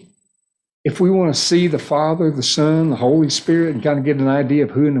if we want to see the Father, the Son, the Holy Spirit, and kind of get an idea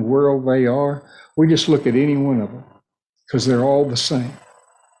of who in the world they are, we just look at any one of them, because they're all the same.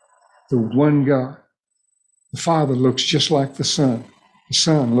 The one God. The Father looks just like the Son. The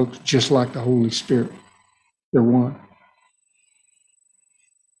Son looks just like the Holy Spirit. They're one.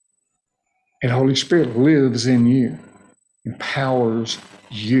 And the Holy Spirit lives in you, empowers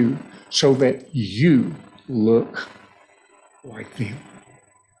you, so that you look like them,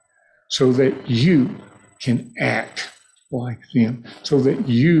 so that you can act like them, so that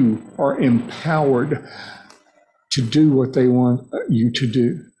you are empowered to do what they want you to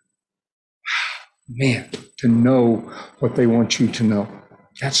do. Man, to know what they want you to know.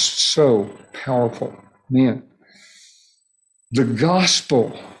 That's so powerful. Man, the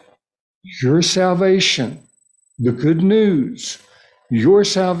gospel, your salvation, the good news, your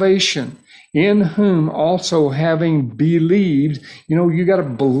salvation, in whom also having believed, you got to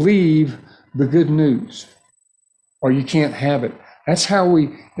believe the good news, or you can't have it. That's how we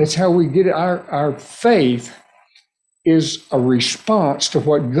get it. Our faith is a response to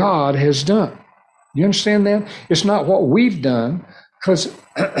what God has done. You understand that? It's not what we've done, because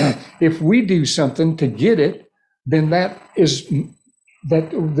if we do something to get it, then that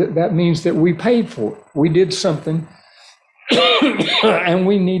means that we paid for it. We did something and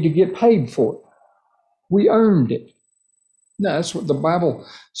we need to get paid for it. We earned it. No, that's what the Bible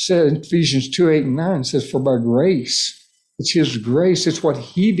says in Ephesians 2:8-9 says, for by grace, it's his grace, it's what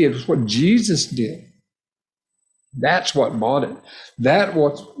he did, it's what Jesus did. That's what bought it. That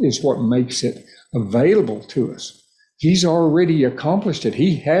is what makes it available to us. He's already accomplished it.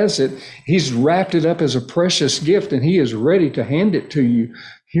 He has it. He's wrapped it up as a precious gift, and he is ready to hand it to you.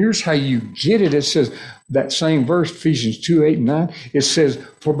 Here's how you get it. It says, that same verse, Ephesians 2:8-9, it says,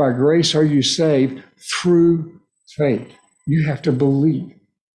 for by grace are you saved through faith. You have to believe.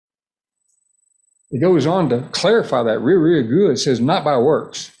 It goes on to clarify that really good. It says, not by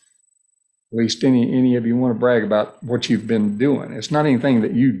works. At least any of you want to brag about what you've been doing. It's not anything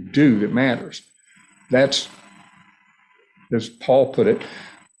that you do that matters. That's, as Paul put it,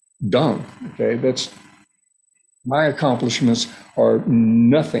 dung. Okay, that's My accomplishments are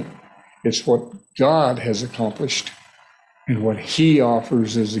nothing. It's what God has accomplished and what he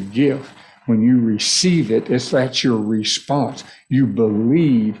offers as a gift. When you receive it, that's your response. You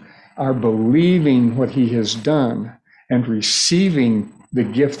are believing what he has done and receiving the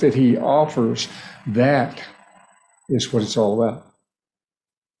gift that he offers. That is what it's all about.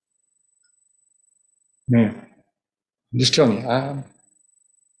 Man, I'm just telling you,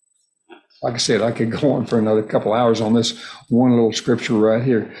 like I said, I could go on for another couple hours on this one little scripture right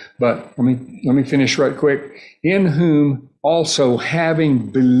here. But let me finish right quick. In whom also, having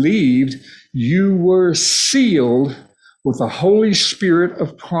believed, you were sealed with the Holy Spirit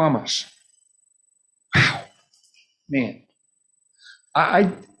of promise. Wow, man.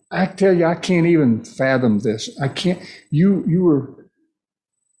 I tell you, I can't even fathom this. I can't. You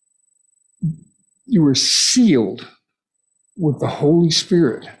were sealed with the Holy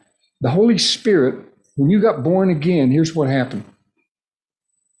Spirit. The Holy Spirit, when you got born again, here's what happened.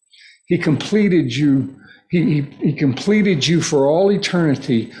 He completed you. He completed you for all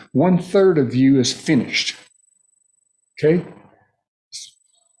eternity. 1/3 of you is finished. Okay?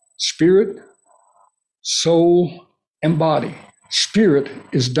 Spirit, soul, and body. Spirit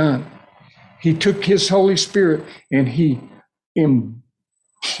is done. He took his Holy Spirit and he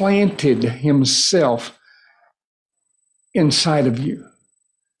implanted himself inside of you.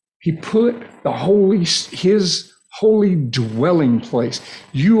 He put his holy dwelling place.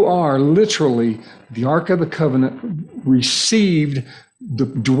 You are literally the Ark of the Covenant, received the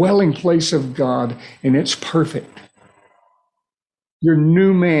dwelling place of God, and it's perfect. Your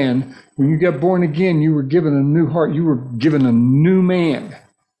new man, when you got born again, you were given a new heart. You were given a new man.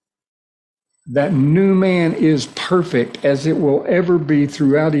 That new man is perfect as it will ever be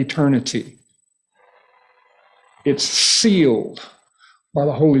throughout eternity. It's sealed by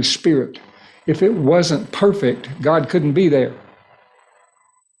the Holy Spirit. If it wasn't perfect, God couldn't be there.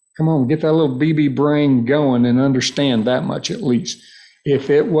 Come on, get that little BB brain going and understand that much at least. If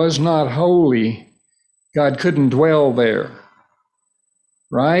it was not holy, God couldn't dwell there.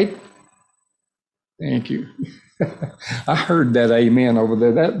 Right? Thank you. I heard that amen over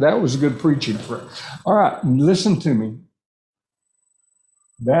there. That was good preaching, friend. All right, listen to me.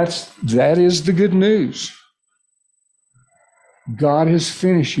 That is the good news. God has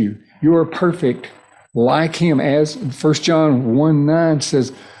finished you. You are perfect like him, as 1 John 1:9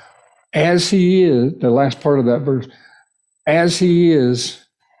 says, as he is, the last part of that verse, as he is,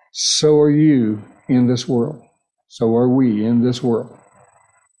 so are you in this world. So are we in this world.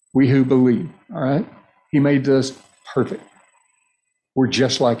 We who believe, all right? He made us perfect. We're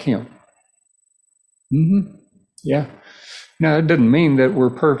just like him. Yeah. Now, it doesn't mean that we're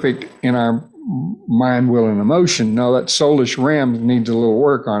perfect in our mind, will, and emotion. No, that soulish ram needs a little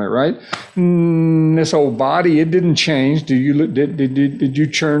work on it, right? This old body, it didn't change. Did you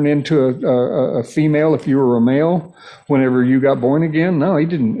turn into a female if you were a male whenever you got born again? No, he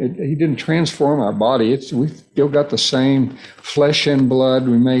didn't. He didn't transform our body. We've still got the same flesh and blood.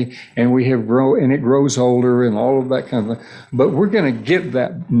 We have grown, and it grows older, and all of that kind of thing. But we're going to get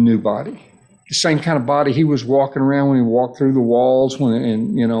that new body. The same kind of body he was walking around when he walked through the walls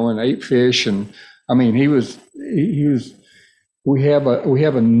and ate fish. And I mean, we have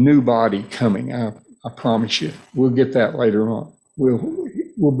a new body coming. I promise you, we'll get that later on.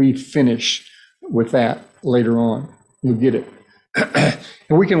 We'll be finished with that later on. You'll get it.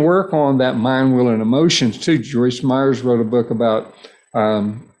 And we can work on that mind, will, and emotions too. Joyce Myers wrote a book about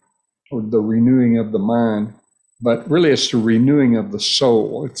the renewing of the mind. But really, it's the renewing of the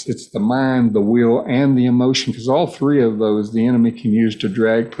soul. It's the mind, the will, and the emotion, because all three of those the enemy can use to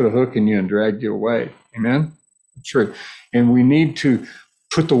put a hook in you and drag you away. Amen? True. And we need to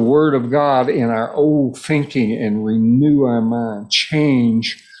put the Word of God in our old thinking and renew our mind,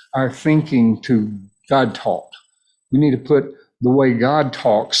 change our thinking to God talk. We need to put the way God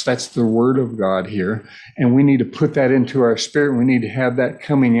talks, that's the Word of God here, and we need to put that into our spirit. We need to have that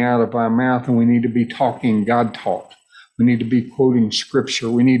coming out of our mouth, and we need to be talking God talk. We need to be quoting Scripture.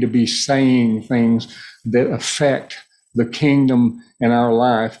 We need to be saying things that affect the kingdom in our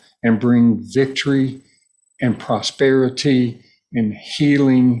life and bring victory and prosperity and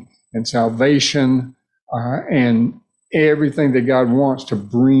healing and salvation and everything that God wants to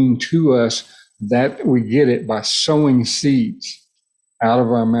bring to us. That we get it by sowing seeds out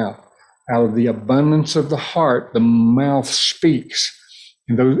of our mouth. Out of the abundance of the heart, the mouth speaks.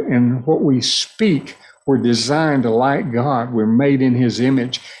 And what we speak, we're designed to like God. We're made in his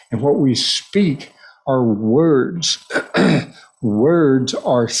image. And what we speak are words. Words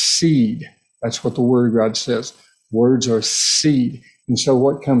are seed. That's what the Word of God says. Words are seed. And so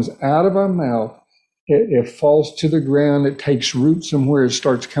what comes out of our mouth it falls to the ground, it takes root somewhere, it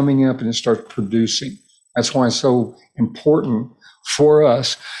starts coming up and it starts producing. That's why it's so important for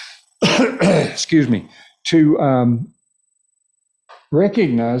us, excuse me, to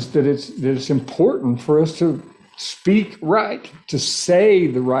recognize that it's important for us to speak right, to say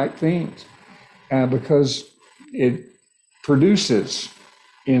the right things, because it produces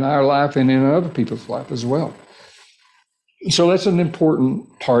in our life and in other people's life as well. So that's an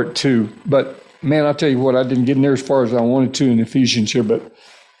important part too. But man, I'll tell you what, I didn't get in there as far as I wanted to in Ephesians here, but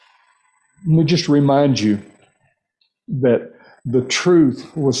let me just remind you that the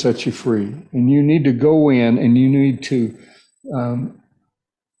truth will set you free. And you need to go in and you need to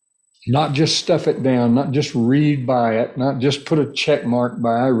not just stuff it down, not just read by it, not just put a check mark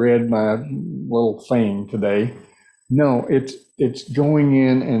by I read my little thing today. No, it's going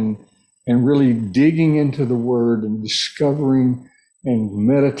in and really digging into the Word and discovering and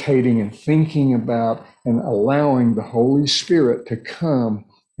meditating and thinking about and allowing the Holy Spirit to come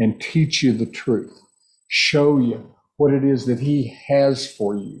and teach you the truth, show you what it is that He has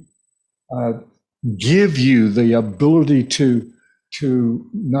for you, give you the ability to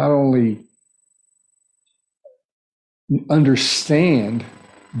not only understand,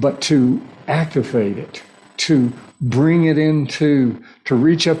 but to activate it, to bring it into, to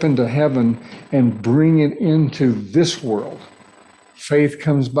reach up into heaven and bring it into this world. Faith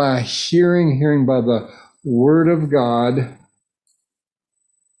comes by hearing by the Word of God.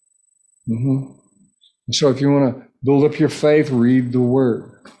 So if you want to build up your faith, read the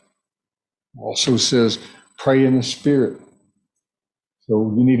Word. Also says, pray in the Spirit.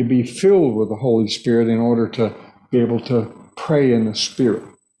 So you need to be filled with the Holy Spirit in order to be able to pray in the Spirit.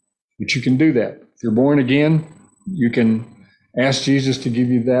 But you can do that. If you're born again, you can ask Jesus to give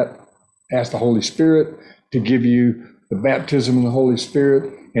you that, ask the Holy Spirit to give you the baptism in the Holy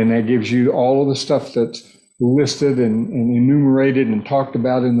Spirit, and that gives you all of the stuff that's listed and enumerated and talked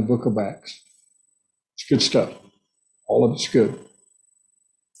about in the book of Acts. It's good stuff. All of it's good.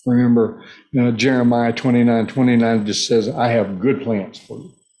 Remember, Jeremiah 29:29 just says, I have good plans for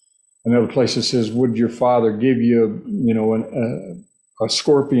you. Another place it says, would your father give you, a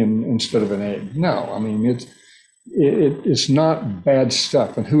scorpion instead of an egg? No, I mean, it's not bad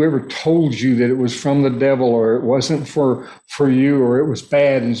stuff. And whoever told you that it was from the devil or it wasn't for you or it was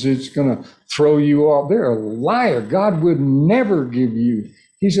bad and it's going to throw you off, they're a liar. God would never give you.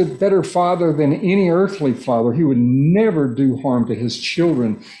 He's a better father than any earthly father. He would never do harm to his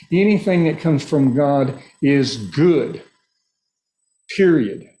children. Anything that comes from God is good.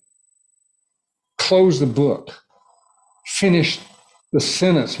 Period. Close the book. Finish the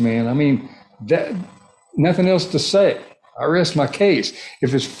sentence, man. I mean, that nothing else to say. I rest my case.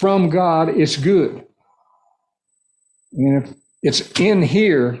 If it's from God, it's good. And if it's in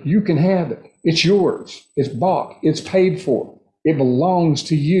here, you can have it. It's yours. It's bought. It's paid for. It belongs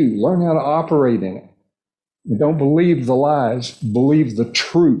to you. Learn how to operate in it. And don't believe the lies. Believe the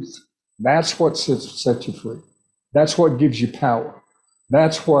truth. That's what sets you free. That's what gives you power.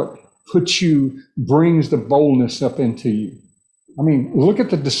 That's what brings the boldness up into you. I mean, look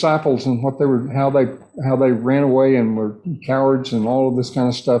at the disciples and what they were, how they ran away and were cowards and all of this kind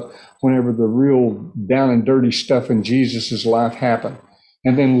of stuff whenever the real down and dirty stuff in Jesus' life happened.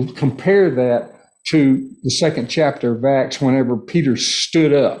 And then compare that to the second chapter of Acts whenever Peter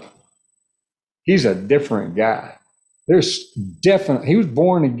stood up. He's a different guy. He was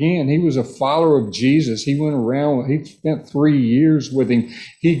born again. He was a follower of Jesus. He went around, he spent 3 years with him.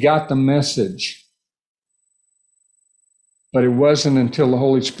 He got the message. But it wasn't until the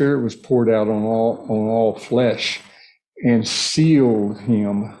Holy Spirit was poured out on all flesh and sealed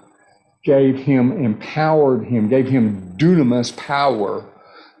him, empowered him, gave him dunamis power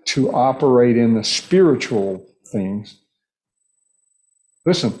to operate in the spiritual things.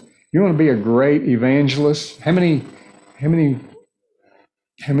 Listen, you want to be a great evangelist? How many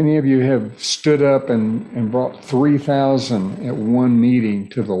of you have stood up and brought 3,000 at one meeting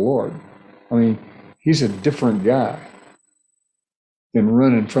to the Lord? I mean, he's a different guy than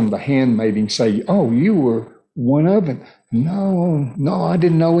running from the handmaiden say, oh, you were one of them. No, I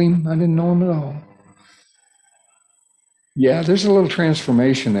didn't know him. I didn't know him at all. Yeah, there's a little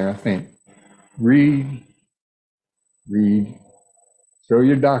transformation there, I think. Read. Throw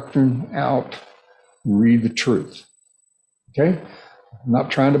your doctrine out. Read the truth. Okay? I'm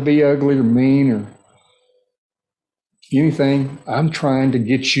not trying to be ugly or mean or anything. I'm trying to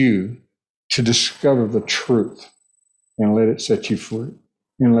get you to discover the truth and let it set you free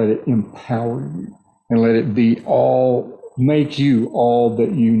and let it empower you and let it make you all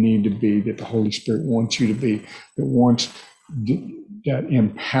that you need to be, that the Holy Spirit wants you to be, that wants that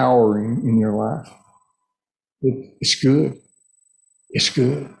empowering in your life. It's good. It's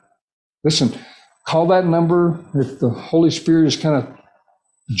good. Listen, call that number. If the Holy Spirit is kind of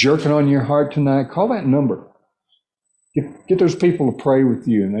jerking on your heart tonight, call that number. Get those people to pray with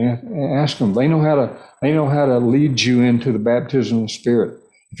you and ask them. They know how to lead you into the baptism of the Spirit.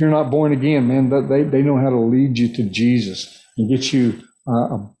 If you're not born again, man, they know how to lead you to Jesus and get you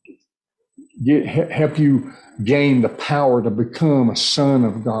help you gain the power to become a son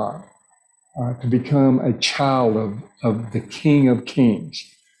of God, to become a child of the King of Kings.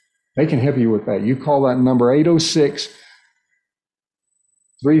 They can help you with that. You call that number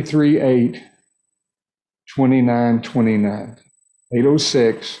 806-338-2929.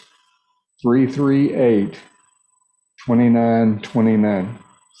 806-338-2929.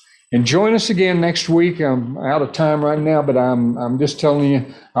 And join us again next week. I'm out of time right now, but I'm just telling you,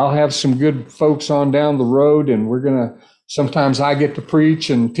 I'll have some good folks on down the road, and sometimes I get to preach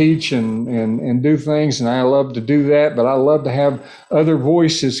and teach and do things, and I love to do that, but I love to have other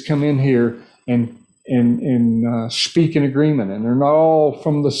voices come in here and speak in agreement. And they're not all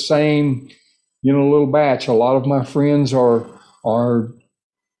from the same, little batch. A lot of my friends are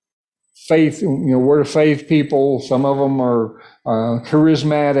faith, word of faith people. Some of them are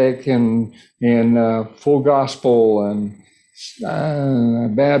charismatic and full gospel and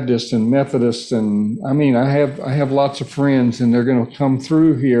Baptist and Methodist, and I have lots of friends, and they're going to come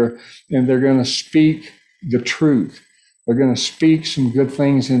through here and they're going to speak the truth. They're going to speak some good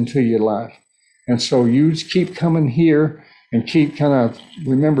things into your life, and so you just keep coming here and keep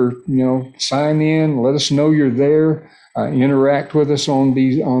remember, sign in, let us know you're there, interact with us on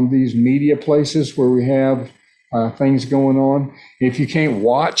these media places where we have things going on. If you can't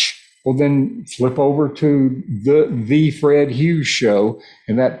watch, well, then flip over to the Fred Hughes Show,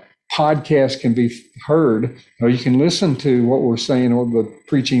 and that podcast can be heard, or you can listen to what we're saying, or the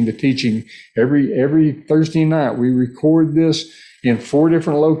preaching, the teaching every Thursday night. We record this in 4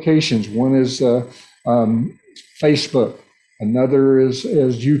 different locations. One is Facebook, another is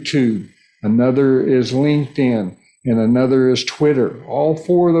YouTube, another is LinkedIn, and another is Twitter. All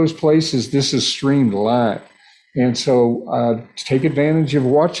 4 of those places, this is streamed live. And so take advantage of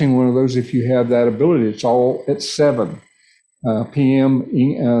watching one of those if you have that ability. It's all at 7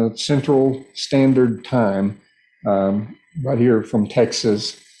 p.m. Central Standard Time, right here from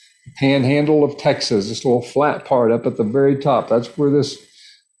Texas, panhandle of Texas, this little flat part up at the very top. That's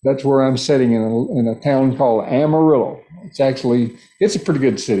where I'm sitting in a town called Amarillo. It's a pretty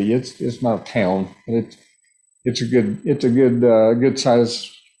good city. It's not a town, but it's a good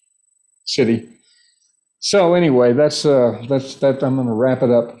sized city. So anyway, that's I'm going to wrap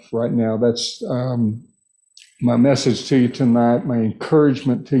it up right now. That's my message to you tonight. My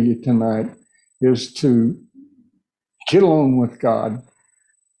encouragement to you tonight is to get along with God,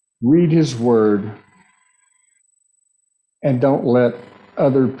 read His Word, and don't let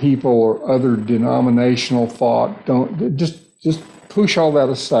other people or other denominational thought, just push all that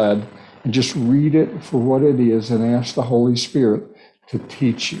aside and just read it for what it is and ask the Holy Spirit to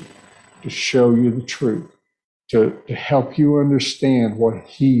teach you, to show you the truth, to help you understand what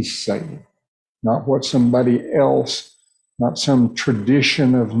He's saying, not what somebody else, not some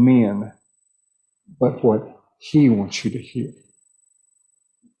tradition of men, but what He wants you to hear.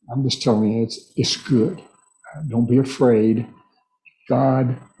 I'm just telling you, it's good. Don't be afraid.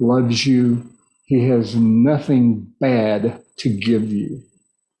 God loves you. He has nothing bad to give you.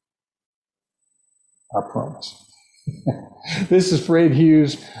 I promise. This is Fred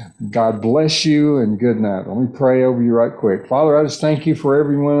Hughes. God bless you and good night. Let me pray over you right quick. Father, I just thank you for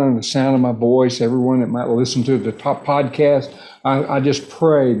everyone on the sound of my voice, everyone that might listen to the top podcast. I just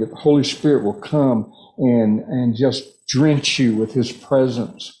pray that the Holy Spirit will come and just drench you with His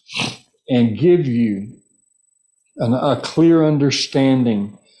presence and give you a clear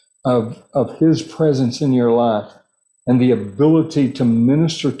understanding of His presence in your life and the ability to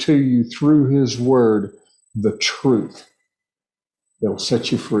minister to you through His Word the truth that will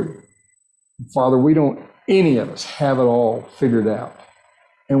set you free. Father, any of us have it all figured out.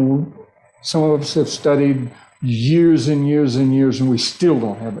 And some of us have studied years and years and years, and we still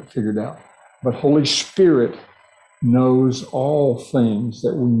don't have it figured out. But Holy Spirit knows all things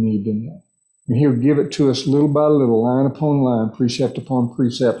that we need to know. And He'll give it to us little by little, line upon line, precept upon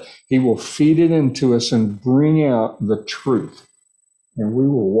precept. He will feed it into us and bring out the truth. And we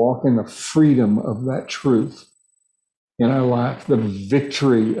will walk in the freedom of that truth in our life, the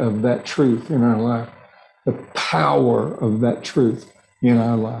victory of that truth in our life, the power of that truth in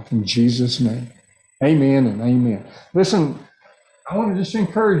our life. In Jesus' name, amen and amen. Listen, I want to just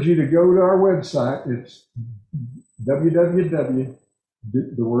encourage you to go to our website. It's www,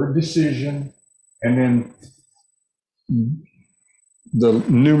 the word decision, and then the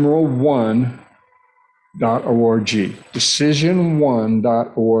numeral 1.org,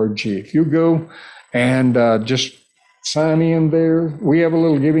 decision1.org. If you go and just sign in there, we have a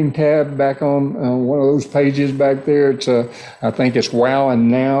little giving tab back on one of those pages back there. It's I think it's Wow and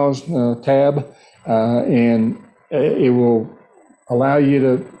Now's tab, and it will allow you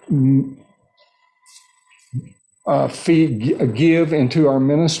to give into our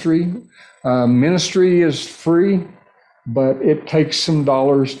ministry. Ministry is free, but it takes some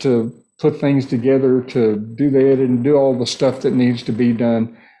dollars to put things together, to do that and do all the stuff that needs to be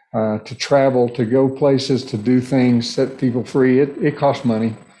done, to travel, to go places, to do things, set people free. It costs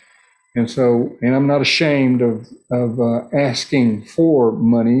money. And so, and I'm not ashamed of asking for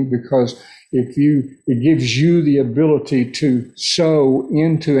money, because it gives you the ability to sow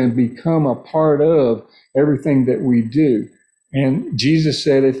into and become a part of everything that we do. And Jesus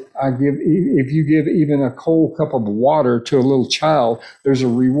said, if you give even a cold cup of water to a little child, there's a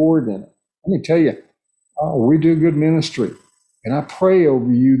reward in it. Let me tell you, we do good ministry. And I pray over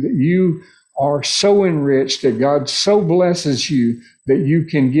you that you are so enriched, that God so blesses you that you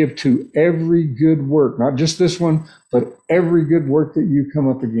can give to every good work, not just this one, but every good work that you come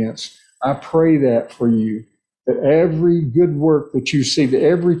up against. I pray that for you, that every good work that you see, that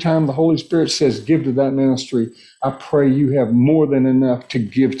every time the Holy Spirit says give to that ministry, I pray you have more than enough to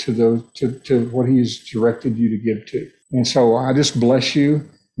give to those, to what He's directed you to give to. And so I just bless you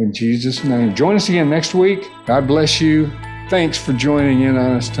in Jesus' name. Join us again next week. God bless you. Thanks for joining in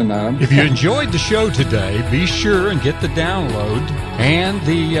on us tonight. If you enjoyed the show today, be sure and get the download and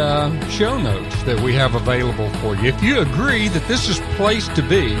the show notes that we have available for you. If you agree that this is the place to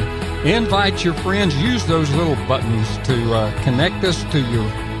be, invite your friends. Use those little buttons to connect us to your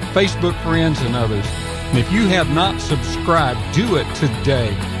Facebook friends and others. And if you have not subscribed, do it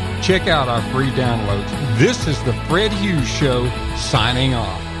today. Check out our free downloads. This is the Fred Hughes Show, signing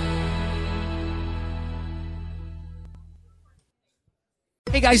off.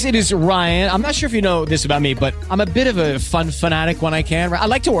 Hey guys, it is Ryan. I'm not sure if you know this about me, but I'm a bit of a fun fanatic when I can. I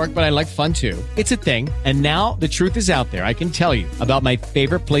like to work, but I like fun too. It's a thing. And now the truth is out there. I can tell you about my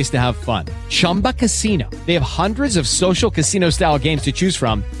favorite place to have fun. Chumba Casino. They have hundreds of social casino style games to choose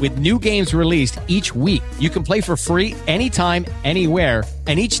from, with new games released each week. You can play for free anytime, anywhere.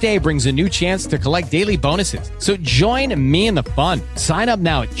 And each day brings a new chance to collect daily bonuses. So join me in the fun. Sign up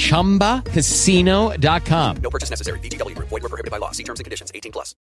now at ChumbaCasino.com. No purchase necessary. VGW Group. Void where prohibited by law. See terms and conditions. 18+.